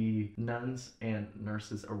bed. The nuns and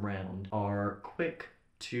nurses around are quick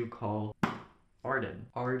to call Arden.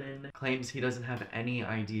 Arden claims he doesn't have any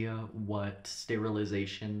idea what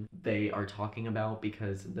sterilization they are talking about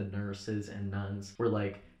because the nurses and nuns were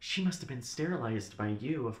like, she must have been sterilized by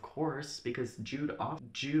you, of course, because Jude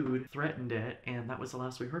threatened it, and that was the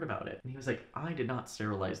last we heard about it. And he was like, I did not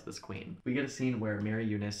sterilize this queen. We get a scene where Mary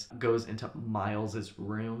Eunice goes into Miles's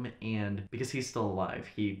room, and because he's still alive,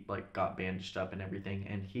 he got bandaged up and everything,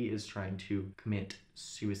 and he is trying to commit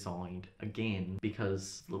suicide again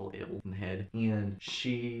because a little ill in the head. And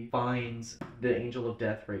she finds the angel of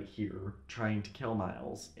death right here trying to kill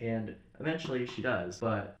Miles, and Eventually she does,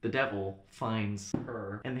 but the devil finds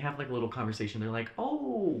her and they have like a little conversation. They're like,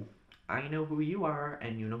 oh, I know who you are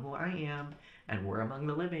and you know who I am, and we're among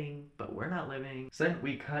the living, but we're not living. So then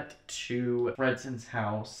we cut to Fredson's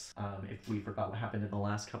house. If we forgot what happened in the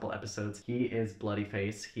last couple episodes, he is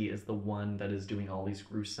Bloodyface. He is the one that is doing all these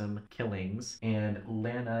gruesome killings. And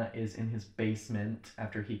Lana is in his basement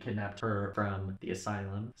after he kidnapped her from the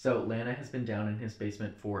asylum. So Lana has been down in his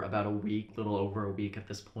basement for about a week, little over a week at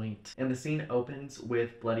this point. And the scene opens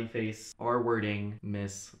with Bloodyface R-wording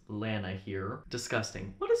Miss Lana here.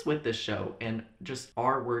 Disgusting. What is with this show and just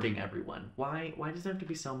R-wording everyone? Why does there have to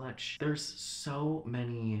be so much? There's so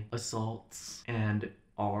many assaults and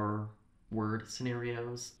R-word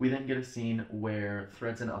scenarios. We then get a scene where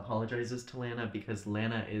Fredson apologizes to Lana because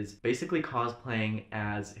Lana is basically cosplaying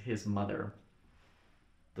as his mother.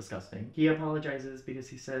 Disgusting. He apologizes because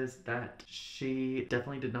he says that she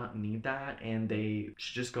definitely did not need that and they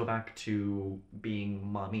should just go back to being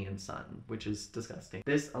mommy and son, which is disgusting.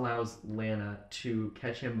 This allows Lana to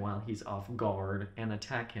catch him while he's off guard and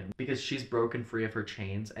attack him because she's broken free of her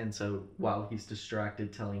chains, and so while he's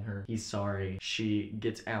distracted telling her he's sorry, she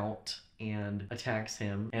gets out and attacks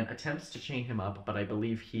him and attempts to chain him up, but I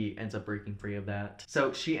believe he ends up breaking free of that.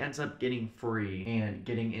 So she ends up getting free and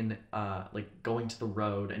getting in, like going to the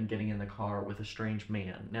road and getting in the car with a strange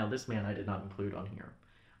man. Now this man I did not include on here.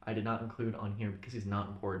 I did not include on here because he's not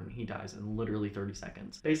important. He dies in literally 30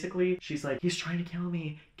 seconds. Basically, she's like, he's trying to kill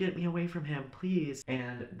me. Get me away from him, please.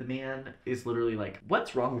 And the man is literally like,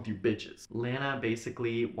 what's wrong with you bitches? Lana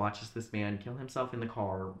basically watches this man kill himself in the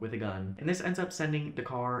car with a gun. And this ends up sending the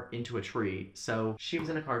car into a tree. So she was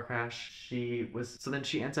in a car crash. So then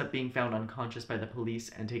she ends up being found unconscious by the police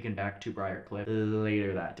and taken back to Briarcliff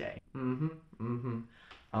later that day.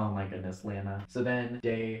 Oh my goodness, Lana. So then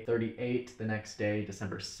day 38, the next day,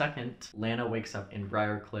 December 2nd, Lana wakes up in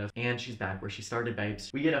Briarcliff and she's back where she started, babes.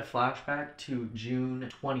 We get a flashback to June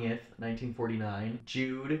 20th, 1949.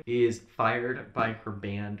 Jude is fired by her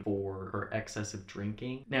band for her excessive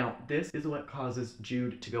drinking. Now, this is what causes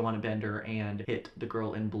Jude to go on a bender and hit the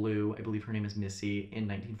girl in blue. I believe her name is Missy in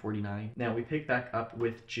 1949. Now, we pick back up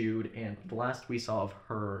with Jude and the last we saw of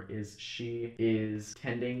her is she is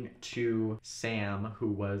tending to Sam,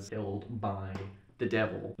 who was killed by the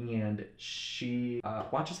devil, and she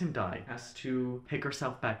watches him die, has to pick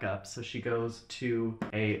herself back up, so she goes to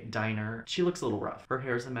a diner. She looks a little rough. Her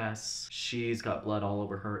hair's a mess. She's got blood all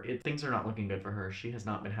over her. Things are not looking good for her. She has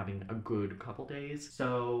not been having a good couple days.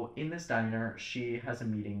 So in this diner, she has a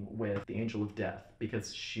meeting with the Angel of Death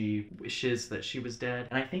because she wishes that she was dead.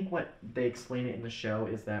 And I think what they explain it in the show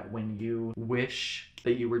is that when you wish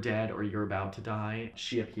that you were dead or you're about to die,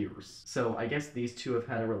 she appears. So I guess these two have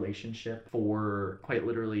had a relationship for quite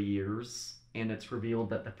literally years. And it's revealed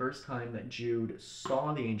that the first time that Jude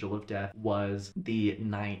saw the Angel of Death was the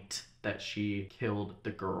night that she killed the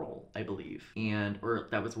girl, I believe. Or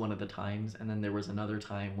that was one of the times. And then there was another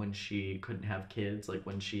time when she couldn't have kids, like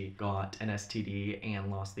when she got an STD and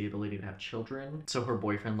lost the ability to have children. So her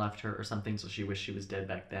boyfriend left her or something, so she wished she was dead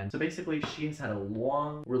back then. So basically, she has had a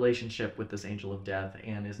long relationship with this Angel of Death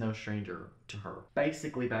and is no stranger to her.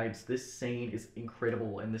 Basically, babes, this scene is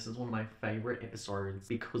incredible, and this is one of my favorite episodes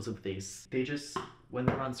because of this. They just, when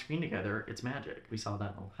they're on screen together, it's magic. We saw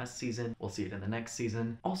that in the last season. We'll see it in the next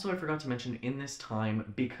season. Also, I forgot to mention in this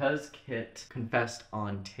time, because Kit confessed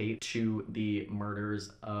on tape to the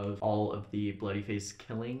murders of all of the Bloodyface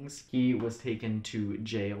killings, he was taken to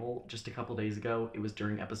jail just a couple days ago. It was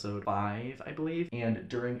during episode 5, I believe. And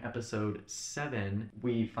during episode 7,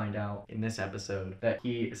 we find out in this episode that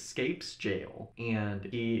he escapes jail and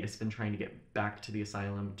he has been trying to get back to the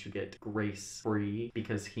asylum to get Grace free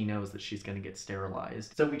because he knows that she's going to get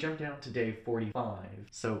sterilized. So we jump down to day 45.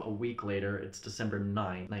 So a week later, it's December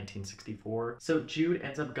 9th, 1964. So Jude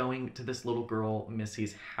ends up going to this little girl,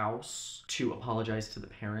 Missy's house to apologize to the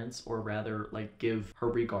parents, or rather like give her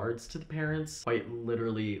regards to the parents, quite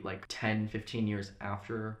literally like 10, 15 years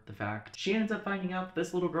after the fact. She ends up finding out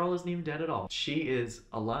this little girl isn't even dead at all. She is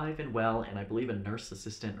alive and well, and I believe a nurse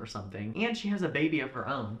assistant or something. And she has a baby of her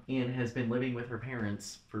own and has been living with her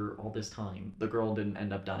parents for all this time. The girl didn't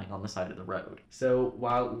end up dying on the side of the road. So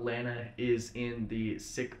while Lana is in the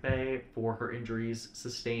sick bay for her injuries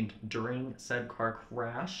sustained during said car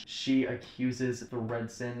crash, she accuses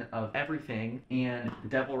Thredson of everything, and the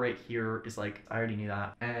devil right here is like, I already knew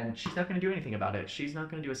that, and she's not going to do anything about it. She's not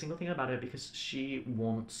going to do a single thing about it because she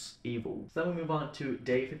wants evil. So then we move on to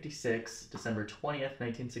day 56, December 20th,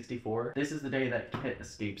 1964. This is the day that Kit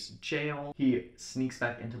escapes jail. He sneaks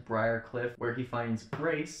back into Briarcliff where he finds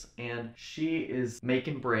Grace, and she is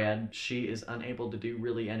making bread. She is unable able to do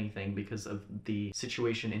really anything because of the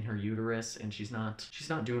situation in her uterus, and she's not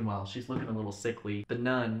doing well. She's looking a little sickly. The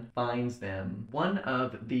nun finds them. One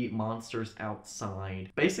of the monsters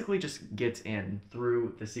outside basically just gets in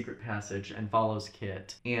through the secret passage and follows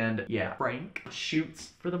Kit. And yeah, Frank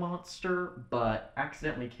shoots for the monster, but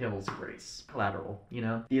accidentally kills Grace. Collateral, you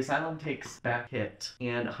know? The asylum takes back Kit,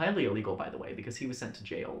 and highly illegal, by the way, because he was sent to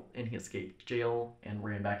jail, and he escaped jail and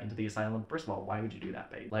ran back into the asylum. First of all, why would you do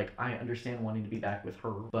that, babe? Like, I understand wanting to be back with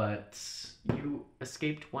her, but you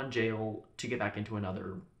escaped one jail to get back into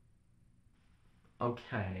another.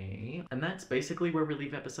 Okay. And that's basically where we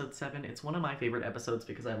leave episode 7. It's one of my favorite episodes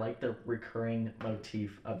because I like the recurring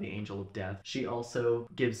motif of the Angel of Death. She also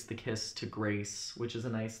gives the kiss to Grace, which is a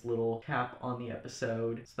nice little cap on the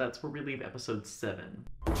episode. So that's where we leave episode 7.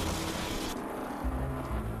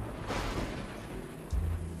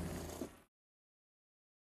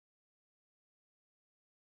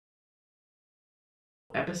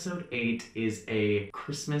 Episode 8 is a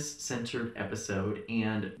Christmas-centered episode,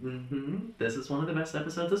 and this is one of the best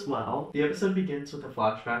episodes as well. The episode begins with a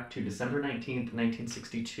flashback to December 19th,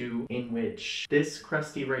 1962, in which this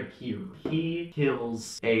Krusty right here, he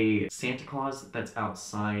kills a Santa Claus that's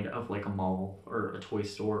outside of like a mall or a toy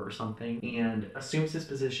store or something, and assumes his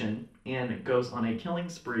position and goes on a killing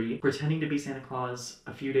spree, pretending to be Santa Claus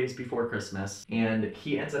a few days before Christmas, and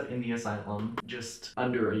he ends up in the asylum just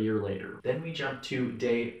under a year later. Then we jump to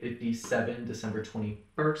day 57, December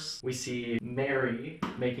 21st. We see Mary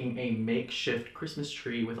making a makeshift Christmas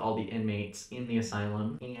tree with all the inmates in the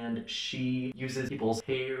asylum, and she uses people's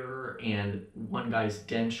hair and one guy's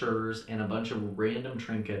dentures and a bunch of random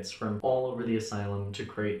trinkets from all over the asylum to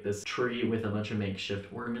create this tree with a bunch of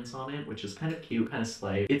makeshift ornaments on it, which is kind of cute, kind of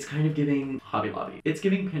slay. It's kind of giving Hobby Lobby. It's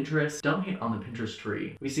giving Pinterest. Don't hate on the Pinterest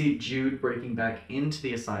tree. We see Jude breaking back into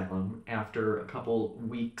the asylum after a couple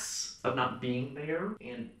weeks of not being there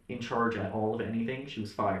and in charge at all of anything. She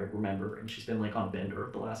was fired, remember, and she's been like on a bender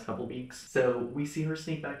the last couple weeks. So we see her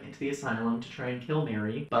sneak back into the asylum to try and kill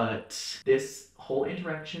Mary, but this whole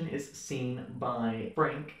interaction is seen by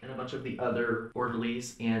Frank and a bunch of the other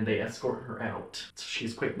orderlies, and they escort her out. So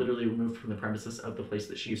she's quite literally removed from the premises of the place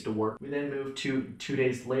that she used to work. We then move to 2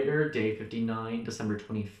 days later, day 59, December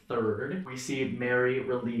 23rd. We see Mary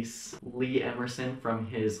release Lee Emerson from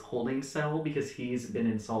his holding cell because he's been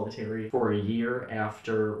in solitary for a year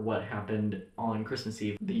after what happened on Christmas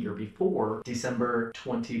Eve the year before. December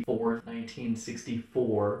 24th,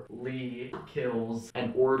 1964, Lee kills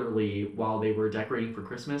an orderly while they were decorating for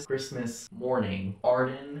Christmas. Christmas morning,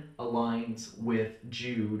 Arden aligns with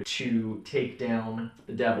Jude to take down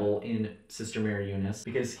the devil in Sister Mary Eunice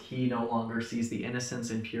because he no longer sees the innocence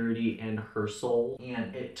and purity in her soul,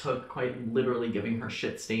 and it took quite literally giving her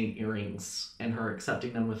shit-stained earrings and her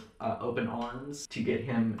accepting them with open arms to get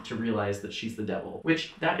him to realize that she's the devil,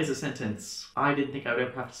 which that is a sentence I didn't think I would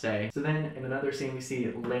ever have to say. So then in another scene we see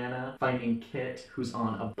Lana finding Kit, who's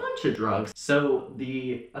on a bunch of drugs. So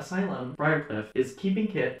the asylum, Briarcliff, is keeping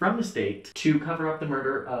Kit from the state to cover up the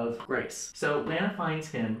murder of Grace. So Lana finds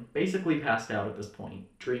him basically passed out at this point,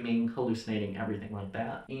 dreaming, hallucinating, everything like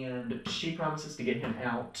that, and she promises to get him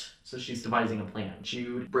out, so she's devising a plan.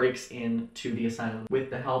 Jude breaks into the asylum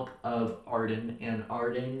with the help of Arden, and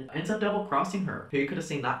Arden ends up double-crossing her. Who could have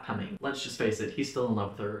seen that coming? Let's just face it, he's still in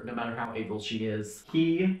love with her, no matter how evil she is.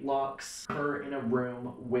 He locks her in a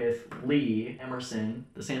room with Lee Emerson,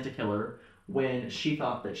 the Santa killer, when she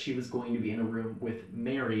thought that she was going to be in a room with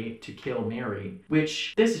Mary to kill Mary,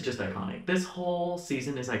 which, this is just iconic. This whole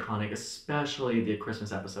season is iconic, especially the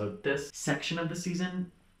Christmas episode. This section of the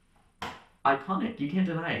season, iconic. You can't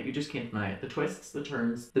deny it. You just can't deny it. The twists, the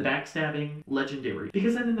turns, the backstabbing, legendary.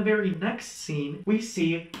 Because then in the very next scene, we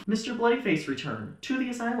see Mr. Bloodyface return to the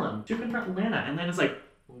asylum to confront Lana, and Lana's like,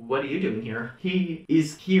 what are you doing here? He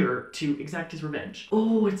is here to exact his revenge.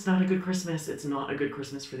 Oh, it's not a good Christmas. It's not a good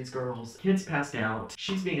Christmas for these girls. Kid's passed out.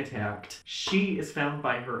 She's being attacked. She is found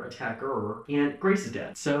by her attacker, and Grace is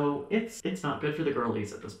dead. So it's not good for the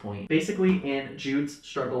girlies at this point. Basically, in Jude's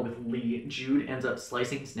struggle with Lee, Jude ends up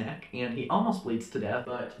slicing his neck, and he almost bleeds to death,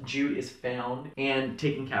 but Jude is found and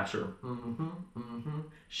taken capture.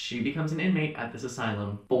 She becomes an inmate at this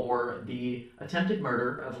asylum for the attempted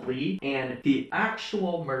murder of Lee and the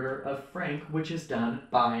actual murder of Frank, which is done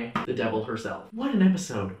by the devil herself. What an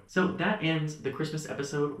episode. So that ends the Christmas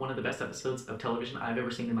episode, one of the best episodes of television I've ever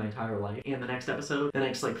seen in my entire life. And the next episode, the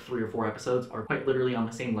next like 3 or 4 episodes are quite literally on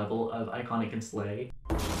the same level of iconic and slay.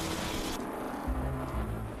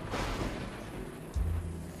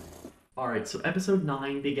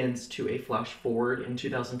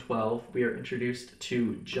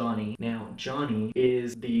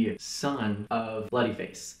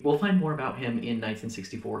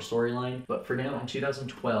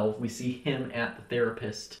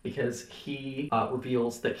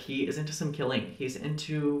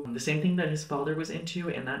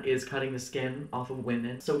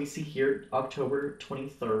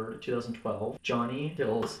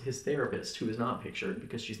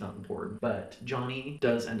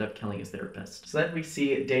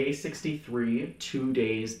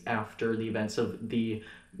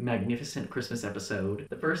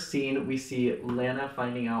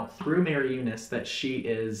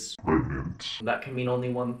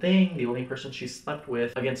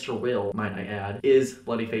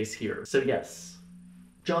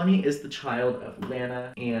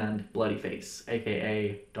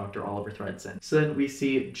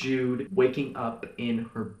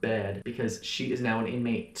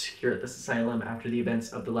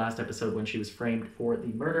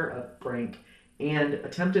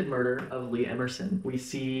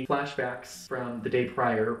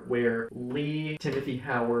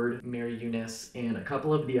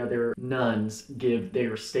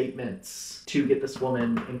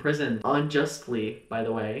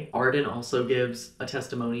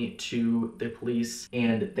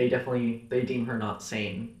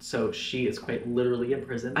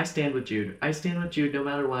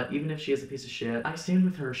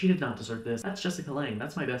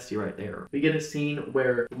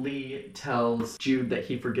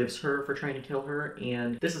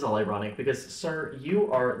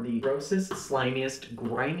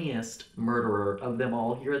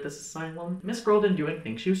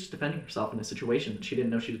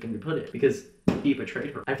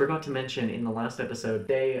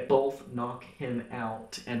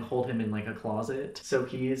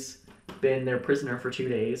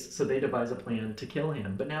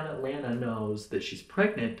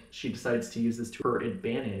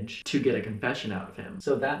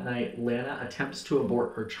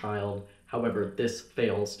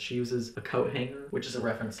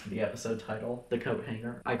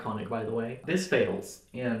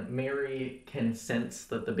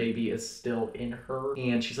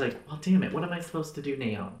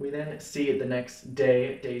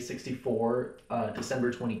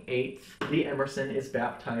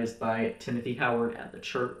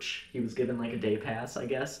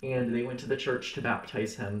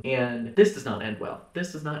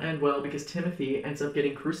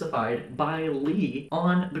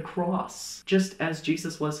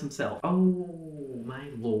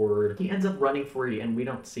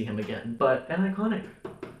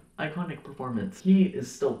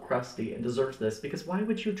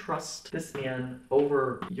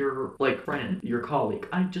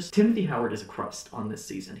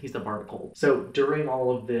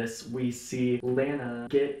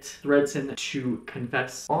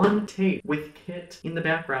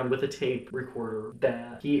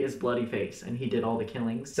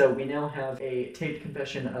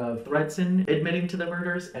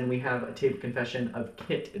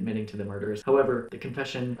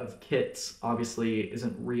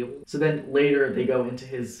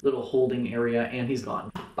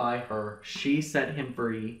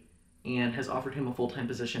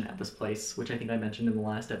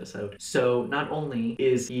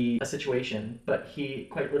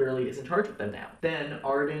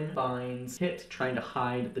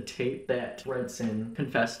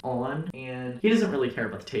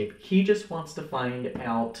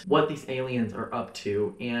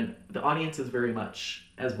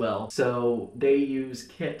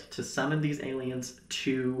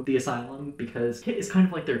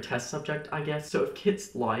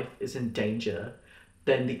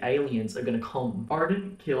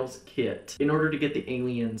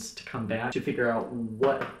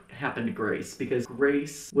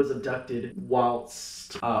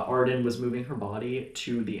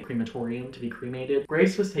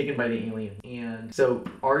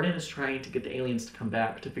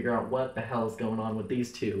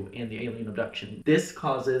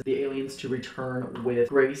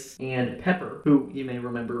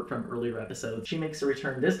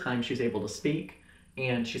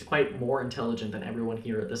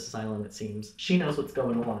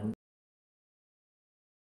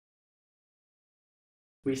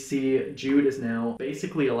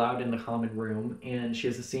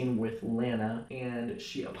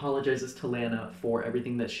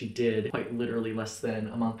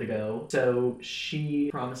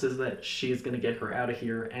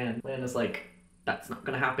 that's not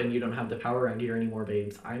gonna happen. You don't have the power around here anymore,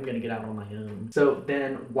 babes. I'm gonna get out on my own. So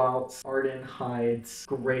then, whilst Arden hides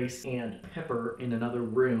Grace and Pepper in another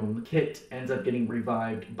room, Kit ends up getting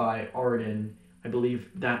revived by Arden. I believe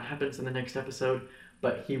that happens in the next episode.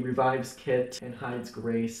 But he revives Kit and hides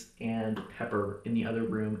Grace and Pepper in the other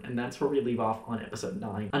room, and that's where we leave off on episode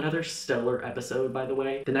 9. Another stellar episode, by the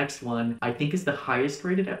way. The next one, I think, is the highest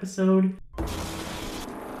rated episode.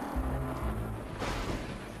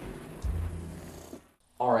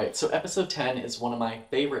 Alright, so episode 10 is one of my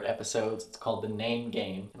favorite episodes. It's called The Name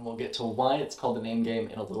Game, and we'll get to why it's called The Name Game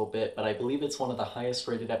in a little bit, but I believe it's one of the highest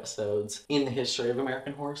rated episodes in the history of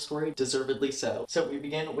American Horror Story, deservedly so. So we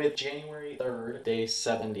begin with January 3rd, day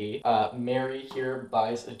 70. Mary here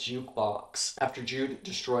buys a jukebox after Jude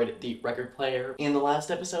destroyed the record player. In the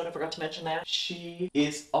last episode, I forgot to mention that, she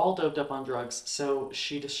is all doped up on drugs, so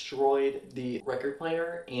she destroyed the record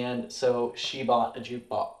player, and so she bought a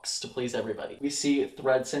jukebox to please everybody. We see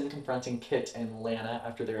Redson confronting Kit and Lana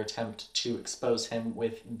after their attempt to expose him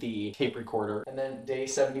with the tape recorder. And then day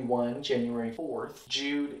 71, January 4th,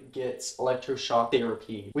 Jude gets electroshock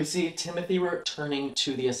therapy. We see Timothy returning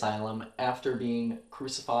to the asylum after being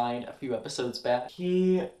crucified a few episodes back.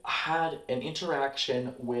 He had an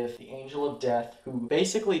interaction with the Angel of Death, who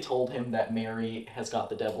basically told him that Mary has got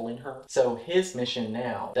the devil in her. So his mission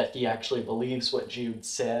now, that he actually believes what Jude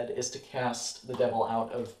said, is to cast the devil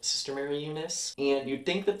out of Sister Mary Eunice. And you'd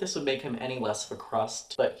think that this would make him any less of a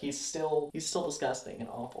crust, but he's still disgusting and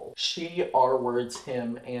awful. She R-words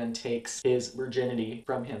him and takes his virginity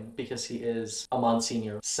from him because he is a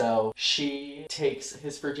Monsignor. So she takes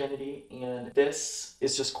his virginity, and this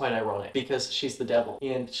is just quite ironic because she's the devil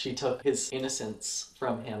and she took his innocence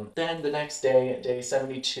from him. Then the next day, day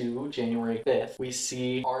 72, January 5th, we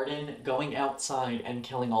see Arden going outside and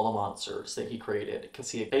killing all the monsters that he created because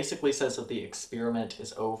he basically says that the experiment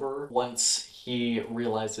is over once he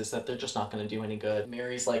realizes that they're just not going to do any good.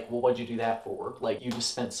 Mary's like, well, what'd you do that for? Like, you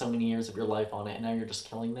just spent so many years of your life on it and now you're just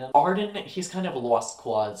killing them. Arden, he's kind of lost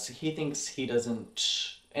quads. He thinks he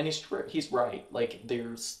doesn't... And he's true. He's right. Like,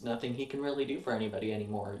 there's nothing he can really do for anybody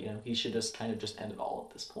anymore. You know, he should just kind of just end it all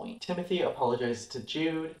at this point. Timothy apologizes to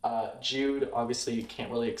Jude. Jude obviously can't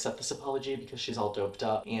really accept this apology because she's all doped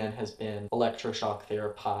up and has been electroshock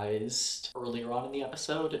therapized earlier on in the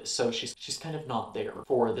episode. So she's kind of not there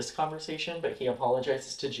for this conversation, but he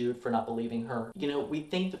apologizes to Jude for not believing her. You know, we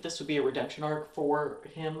think that this would be a redemption arc for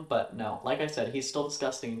him, but no. Like I said, he's still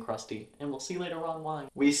disgusting and crusty, and we'll see later on why.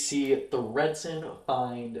 We see the Redson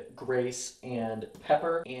find Grace and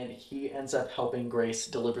Pepper, and he ends up helping Grace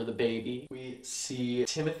deliver the baby. We see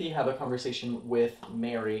Timothy have a conversation with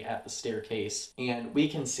Mary at the staircase, and we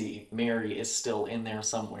can see Mary is still in there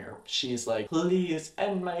somewhere. She's like, please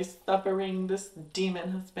end my suffering. This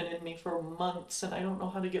demon has been in me for months, and I don't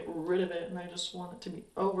know how to get rid of it, and I just want it to be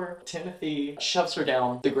over. Timothy shoves her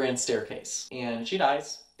down the grand staircase, and she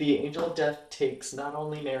dies. The Angel of Death takes not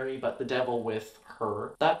only Mary, but the devil with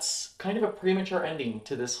her. That's kind of a premature ending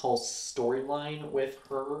to this whole storyline with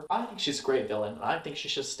her. I think she's a great villain. I think she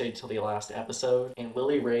should have stayed till the last episode. And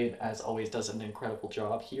Lily Rabe, as always, does an incredible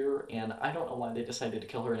job here. And I don't know why they decided to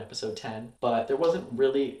kill her in episode 10, but there wasn't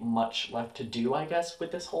really much left to do, I guess,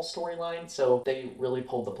 with this whole storyline. So they really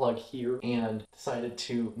pulled the plug here and decided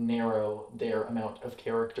to narrow their amount of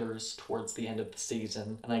characters towards the end of the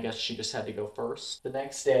season. And I guess she just had to go first. The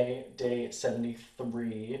next day, day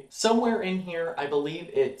 73, somewhere in here, I believe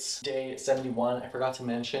it's day 71, I forgot to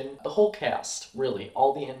mention, the whole cast, really,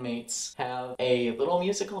 all the inmates have a little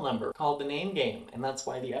musical number called The Name Game, and that's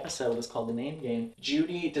why the episode is called The Name Game.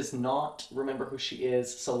 Judy does not remember who she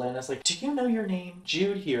is, so Lana's like, do you know your name?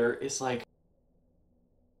 Jude here is like,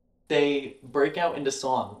 they break out into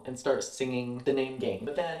song and start singing The Name Game.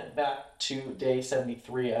 But then back to day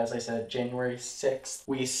 73, as I said, January 6th,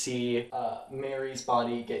 we see Mary's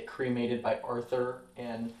body get cremated by Arthur,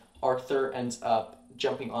 and Arthur ends up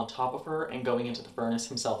jumping on top of her and going into the furnace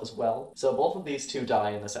himself as well. So both of these two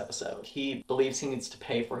die in this episode. He believes he needs to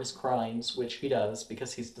pay for his crimes, which he does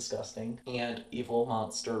because he's disgusting and evil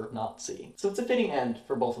monster Nazi. So it's a fitting end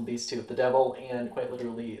for both of these two, the devil and quite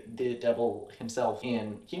literally the devil himself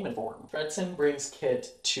in human form. Fredson brings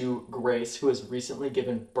Kit to Grace, who has recently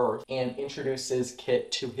given birth, and introduces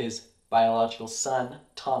Kit to his biological son,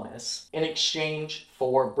 Thomas, in exchange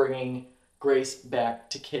for bringing Grace back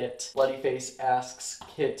to Kit. Bloodyface asks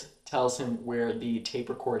Kit tells him where the tape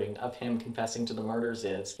recording of him confessing to the murders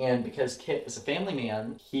is. And because Kit is a family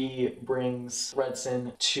man, he brings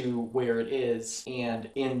Thredson to where it is. And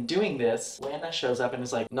in doing this, Lana shows up and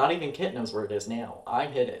is like, not even Kit knows where it is now. I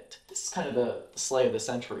hid it. This is kind of the slay of the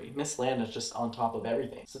century. Miss Lana's just on top of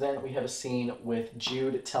everything. So then we have a scene with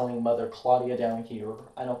Jude telling Mother Claudia down here.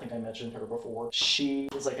 I don't think I mentioned her before. She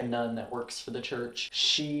is like a nun that works for the church.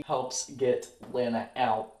 She helps get Lana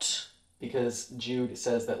out because Jude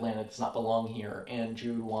says that Lana does not belong here, and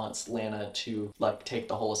Jude wants Lana to like take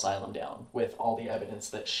the whole asylum down with all the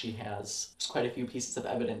evidence that she has. There's quite a few pieces of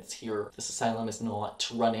evidence here. This asylum is not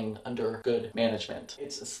running under good management.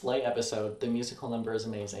 It's a slay episode. The musical number is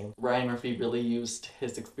amazing. Ryan Murphy really used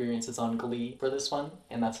his experiences on Glee for this one,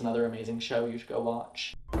 and that's another amazing show you should go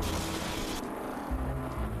watch.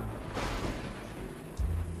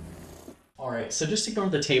 Alright, so just ignore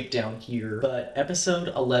the tape down here, but episode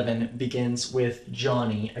 11 begins with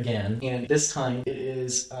Johnny again, and this time it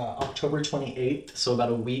is October 28th, so about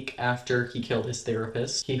a week after he killed his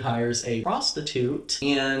therapist. He hires a prostitute,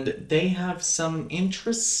 and they have some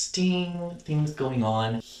interesting things going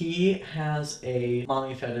on. He has a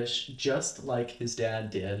mommy fetish just like his dad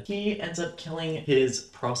did. He ends up killing his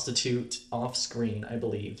prostitute off screen, I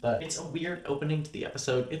believe, but it's a weird opening to the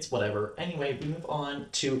episode. It's whatever. Anyway, we move on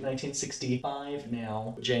to 1965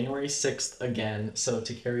 now, January 6th again, so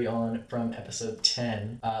to carry on from episode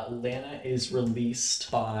 10, Lana is released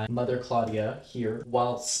by Mother Claudia here,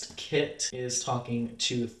 whilst Kit is talking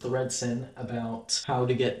to Thredson about how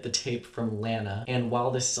to get the tape from Lana. And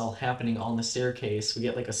while this is all happening on the staircase, we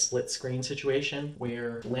get like a split screen situation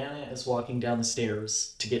where Lana is walking down the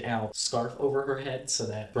stairs to get out, scarf over her head so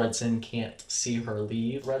that Thredson can't see her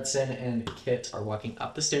leave. Thredson and Kit are walking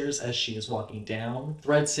up the stairs as she is walking down.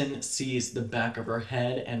 Thredson sees the back of her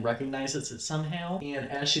head and recognizes it somehow, and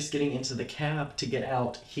as she's getting into the cab to get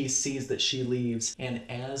out, he sees that she leaves, and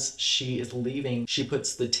as she is leaving, she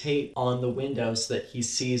puts the tape on the window so that he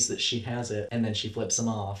sees that she has it, and then she flips him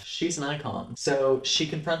off. She's an icon. So she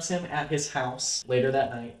confronts him at his house later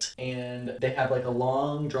that night, and they have like a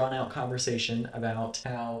long drawn out conversation about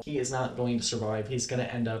how he is not going to survive. He's going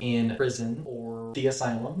to end up in prison or the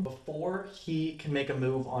asylum. Before he can make a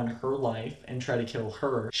move on her life and try to kill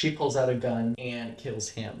her, she pulls out a gun and kills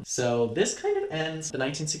him. So this kind of ends the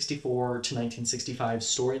 1964 to 1965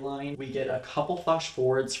 storyline. We get a couple flash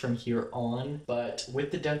forwards from here on, but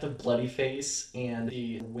with the death of Bloodyface and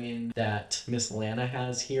the win that Miss Lana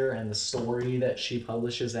has here and the story that she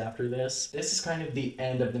publishes after this, this is kind of the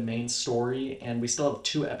end of the main story, and we still have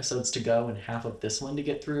 2 episodes to go and half of this one to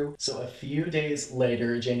get through. So a few days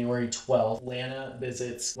later, January 12th, Lana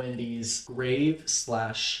visits Wendy's grave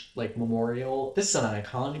slash like memorial. This is an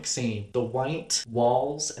iconic scene. The white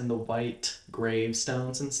walls and the white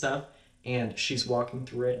gravestones and stuff, and she's walking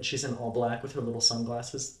through it and she's in all black with her little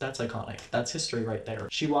sunglasses. That's iconic. That's history right there.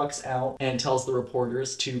 She walks out and tells the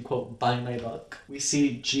reporters to, quote, buy my book. We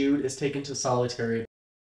see Jude is taken to solitary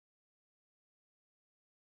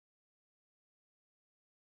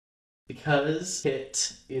because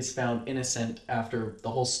Kit is found innocent after the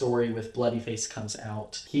whole story with Bloodyface comes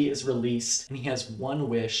out. He is released, and he has one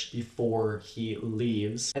wish before he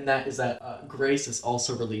leaves, and that is that Grace is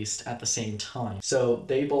also released at the same time. So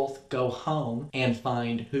they both go home and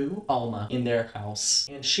find who? Alma in their house.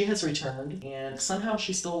 And she has returned, and somehow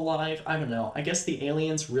she's still alive. I don't know. I guess the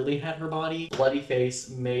aliens really had her body.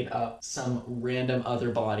 Bloodyface made up some random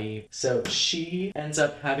other body. So she ends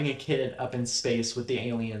up having a kid up in space with the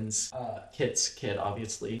aliens. Kit's kid,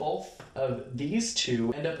 obviously. Both of these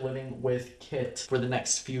two end up living with Kit for the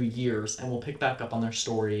next few years, and we'll pick back up on their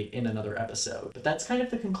story in another episode. But that's kind of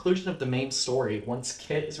the conclusion of the main story. Once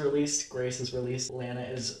Kit is released, Grace is released, Lana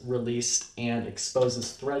is released and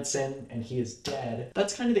exposes Thredson, and he is dead.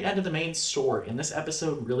 That's kind of the end of the main story, and this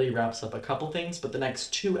episode really wraps up a couple things, but the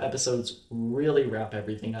next 2 episodes really wrap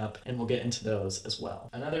everything up, and we'll get into those as well.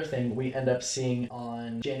 Another thing we end up seeing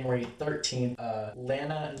on January 13th,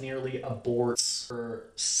 Lana nearly aborts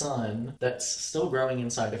her son that's still growing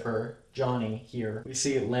inside of her, Johnny here. We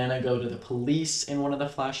see Lana go to the police in one of the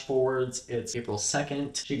flash forwards. It's April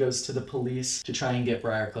 2nd. She goes to the police to try and get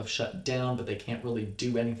Briarcliff shut down, but they can't really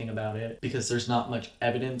do anything about it because there's not much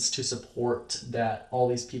evidence to support that all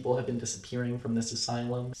these people have been disappearing from this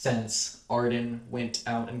asylum since Arden went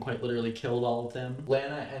out and quite literally killed all of them.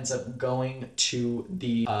 Lana ends up going to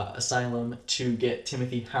the asylum to get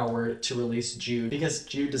Timothy Howard to release Jude because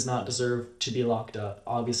Jude does not deserve to be locked up.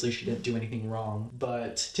 Obviously, she didn't do anything wrong.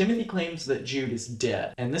 But Timothy claims that Jude is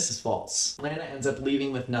dead, and this is false. Lana ends up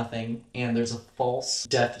leaving with nothing, and there's a false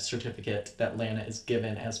death certificate that Lana is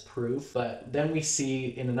given as proof. But then we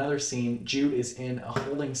see in another scene, Jude is in a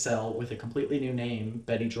holding cell with a completely new name,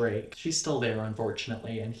 Betty Drake. She's still there,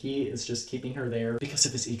 unfortunately, and he is just keeping her there because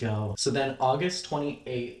of his ego. So then August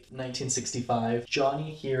 28th, 1965,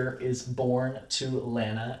 Johnny here is born to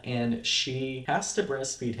Lana, and she has to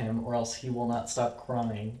breastfeed him or else he will not stop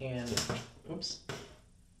crying. And, oops.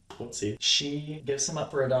 Whoopsie. She gives him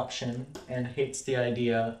up for adoption and hates the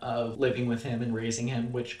idea of living with him and raising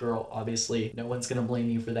him, which, girl, obviously, no one's gonna blame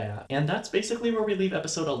you for that. And that's basically where we leave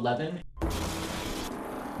episode 11.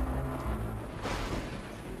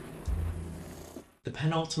 The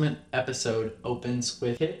penultimate episode opens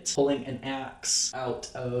with Kit pulling an axe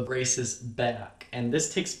out of Grace's back. And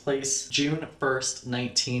this takes place June 1st,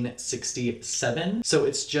 1967. So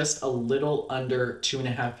it's just a little under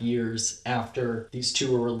 2.5 years after these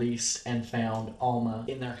two were released and found Alma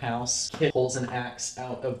in their house. Kit pulls an axe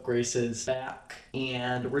out of Grace's back,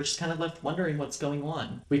 and we're just kind of left wondering what's going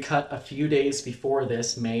on. We cut a few days before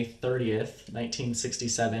this, May 30th,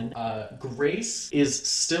 1967. Grace is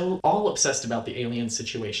still all obsessed about the alien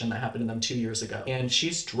situation that happened to them 2 years ago. And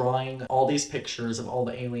she's drawing all these pictures of all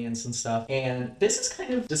the aliens and stuff. And this is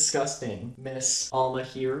kind of disgusting. Miss Alma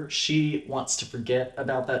here, she wants to forget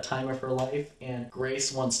about that time of her life, and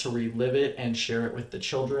Grace wants to relive it and share it with the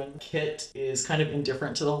children. Kit is kind of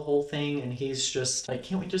indifferent to the whole thing, and he's just like,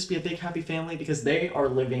 can't we just be a big happy family? Because they are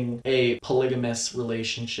living a polygamous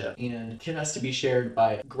relationship, and Kit has to be shared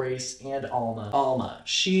by Grace and Alma. Alma,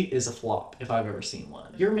 she is a flop if I've ever seen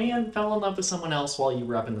one. Your man fell in love with someone else while you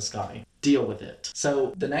were up in the sky. Deal with it.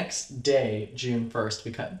 So the next day, June 1st,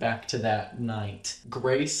 we cut back to that night.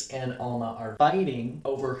 Grace and Alma are fighting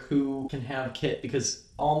over who can have Kit, because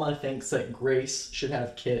Alma thinks that Grace should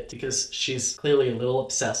have Kit because she's clearly a little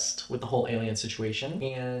obsessed with the whole alien situation.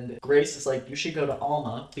 And Grace is like, you should go to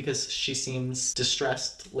Alma because she seems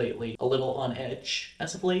distressed lately, a little on edge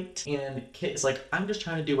as of late. And Kit is like, I'm just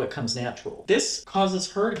trying to do what comes natural. This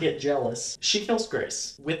causes her to get jealous. She kills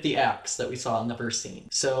Grace with the axe that we saw in the first scene.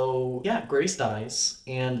 So yeah, Grace dies,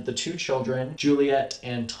 and the two children, Juliet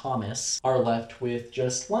and Thomas, are left with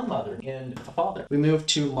just one mother and a father. We move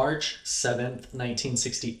to March 7th,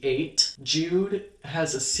 1968. Jude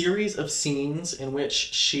has a series of scenes in which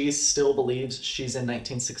she still believes she's in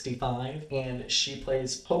 1965, and she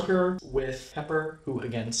plays poker with Pepper, who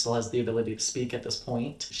again still has the ability to speak at this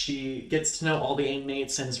point. She gets to know all the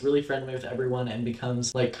inmates and is really friendly with everyone and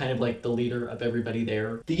becomes like kind of like the leader of everybody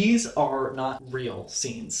there. These are not real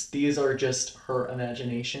scenes. These are just her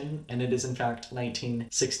imagination, and it is in fact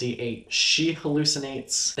 1968. She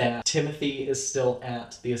hallucinates that Timothy is still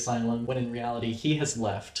at the asylum when in reality he has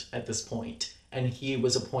left at this point, and he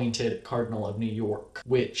was appointed Cardinal of New York,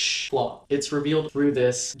 which flop. It's revealed through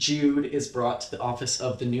this. Jude is brought to the office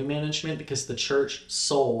of the new management because the church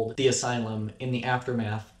sold the asylum in the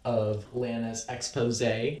aftermath of Lana's expose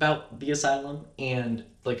about the asylum and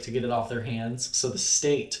like to get it off their hands. So the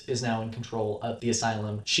state is now in control of the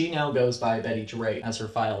asylum. She now goes by Betty Drake, as her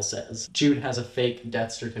file says. Jude has a fake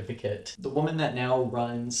death certificate. The woman that now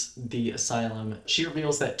runs the asylum, she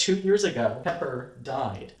reveals that 2 years ago, Pepper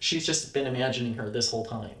died. She's just been imagining her this whole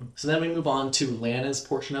time. So then we move on to Lana's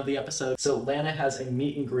portion of the episode. So Lana has a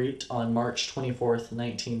meet and greet on March 24th,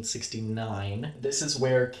 1969. This is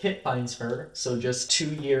where Kit finds her. So just 2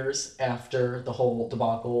 years after the whole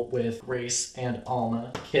debacle with Grace and Alma,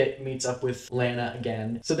 Kit meets up with Lana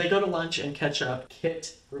again. So they go to lunch and catch up.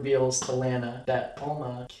 Kit reveals to Lana that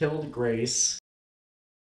Alma killed Grace.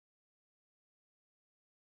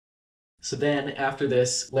 So then after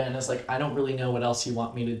this, Lana's like, I don't really know what else you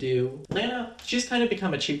want me to do. Lana, she's kind of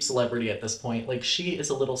become a cheap celebrity at this point. Like, she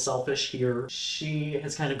is a little selfish here. She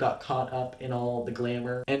has kind of got caught up in all the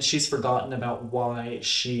glamour, and she's forgotten about why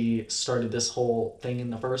she started this whole thing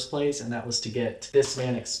in the first place, and that was to get this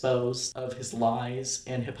man exposed of his lies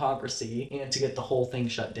and hypocrisy and to get the whole thing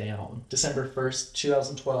shut down. December 1st,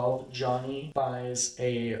 2012, Johnny buys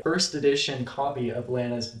a first edition copy of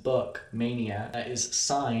Lana's book, Maniac, that is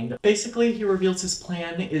signed. Basically, he reveals his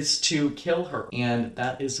plan is to kill her, and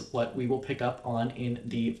that is what we will pick up on in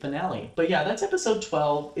the finale. But yeah, that's episode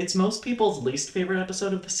 12. It's most people's least favorite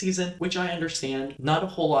episode of the season, which I understand. Not a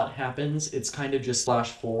whole lot happens. It's kind of just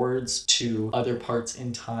flash forwards to other parts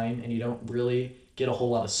in time, and you don't really get a whole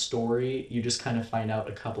lot of story. You just kind of find out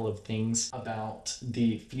a couple of things about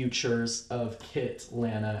the futures of Kit,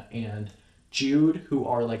 Lana, and Jude, who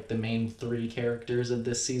are like the main three characters of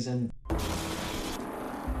this season.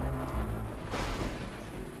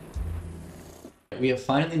 we have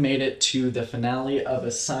finally made it to the finale of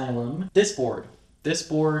Asylum. This board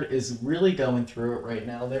is really going through it right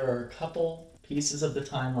now. There are a couple pieces of the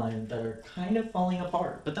timeline that are kind of falling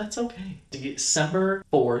apart, but that's okay. December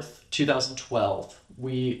 4th, 2012.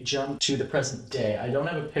 We jump to the present day. I don't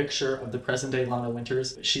have a picture of the present day Lana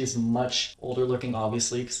Winters, but she's much older looking,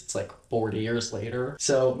 obviously, because it's like 40 years later.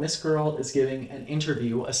 So Miss Girl is giving an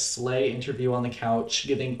interview, a sleigh interview on the couch,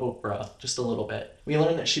 giving Oprah just a little bit. We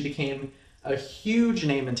learn that she became a huge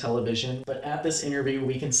name in television, but at this interview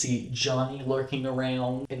we can see Johnny lurking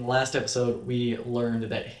around. In the last episode we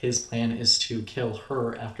learned that his plan is to kill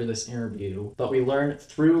her after this interview, but we learned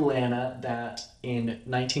through Lana that in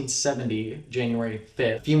 1970, January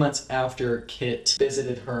 5th, a few months after Kit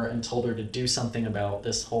visited her and told her to do something about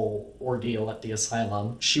this whole ordeal at the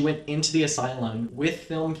asylum, she went into the asylum with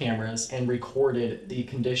film cameras and recorded the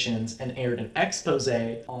conditions and aired an expose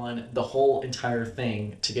on the whole entire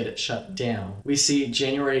thing to get it shut down. We see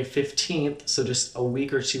January 15th, so just a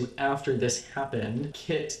week or two after this happened,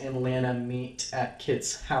 Kit and Lana meet at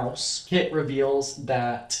Kit's house. Kit reveals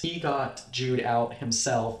that he got Jude out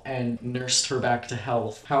himself and nursed her back to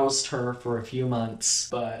health, housed her for a few months,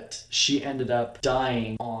 but she ended up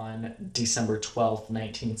dying on December 12th,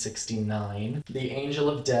 1969. The Angel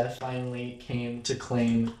of Death finally came to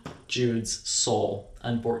claim Jude's soul,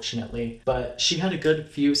 unfortunately. But she had a good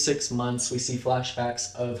few 6 months. We see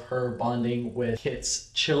flashbacks of her bonding with Kit's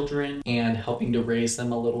children and helping to raise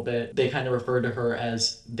them a little bit. They kind of refer to her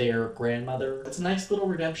as their grandmother. It's a nice little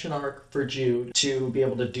redemption arc for Jude to be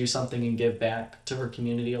able to do something and give back to her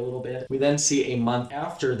community a little bit. We then see a month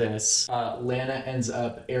after this, Lana ends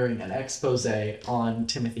up airing an expose on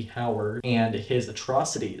Timothy Howard and his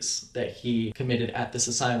atrocities that he committed at this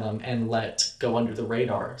asylum and let go under the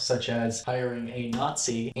radar, such as hiring a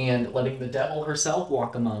Nazi and letting the devil herself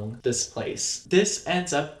walk among this place. This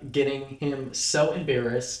ends up getting him so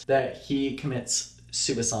embarrassed that he commits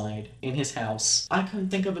suicide in his house. I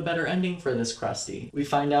couldn't think of a better ending for this Krusty. We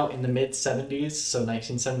find out in the mid-70s, so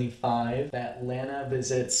 1975, that Lana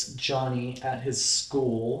visits Johnny at his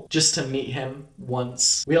school just to meet him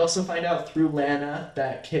once. We also find out through Lana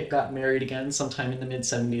that Kit got married again sometime in the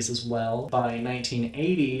mid-70s as well. By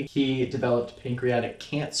 1980, he developed pancreatic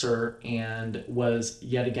cancer and was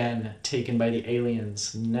yet again taken by the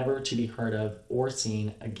aliens, never to be heard of or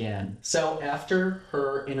seen again. So after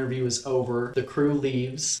her interview is over, the crew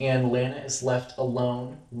leaves and Lana is left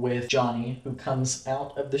alone with Johnny, who comes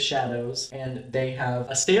out of the shadows, and they have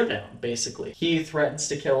a stare down basically. He threatens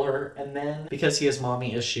to kill her, and then because he has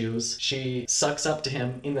mommy issues, she sucks up to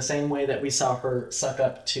him in the same way that we saw her suck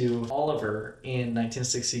up to Oliver in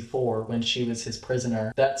 1964 when she was his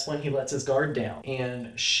prisoner. That's when he lets his guard down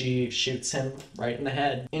and she shoots him right in the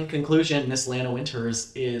head. In conclusion, Miss Lana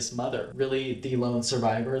Winters is Mother, really the lone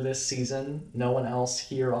survivor this season. No one else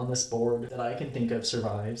here on this board that I can think of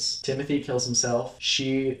survives. Timothy kills himself.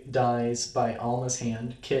 She dies by Alma's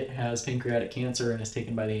hand. Kit has pancreatic cancer and is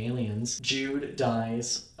taken by the aliens. Jude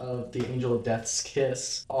dies of the Angel of Death's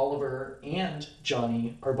kiss. Oliver and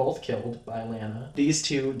Johnny are both killed by Lana. These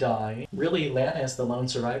two die. Really, Lana is the lone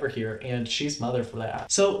survivor here, and she's Mother for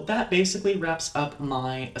that. So that basically wraps up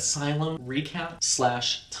my Asylum recap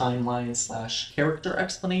slash timeline slash character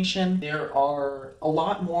explanation. There are a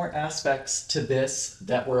lot more aspects to this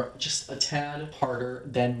that were just a tad harder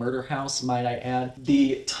than Murder House, might I add.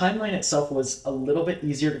 The timeline itself was a little bit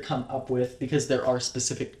easier to come up with because there are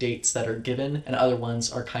specific dates that are given and other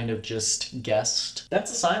ones are kind of just guessed.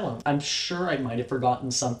 That's Asylum. I'm sure I might have forgotten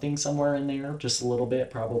something somewhere in there, just a little bit,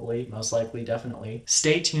 probably, most likely, definitely.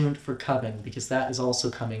 Stay tuned for Coven because that is also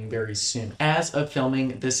coming very soon. As of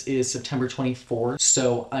filming, this is September 24th,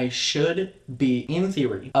 so I should be, in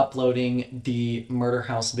theory, uploading the Murder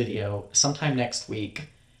House video sometime next week.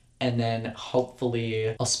 And then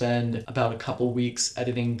hopefully I'll spend about a couple weeks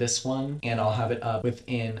editing this one and I'll have it up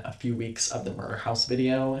within a few weeks of the Murder House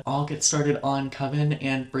video. I'll get started on Coven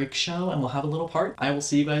and Break Show and we'll have a little party. I will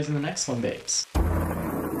see you guys in the next one, babes.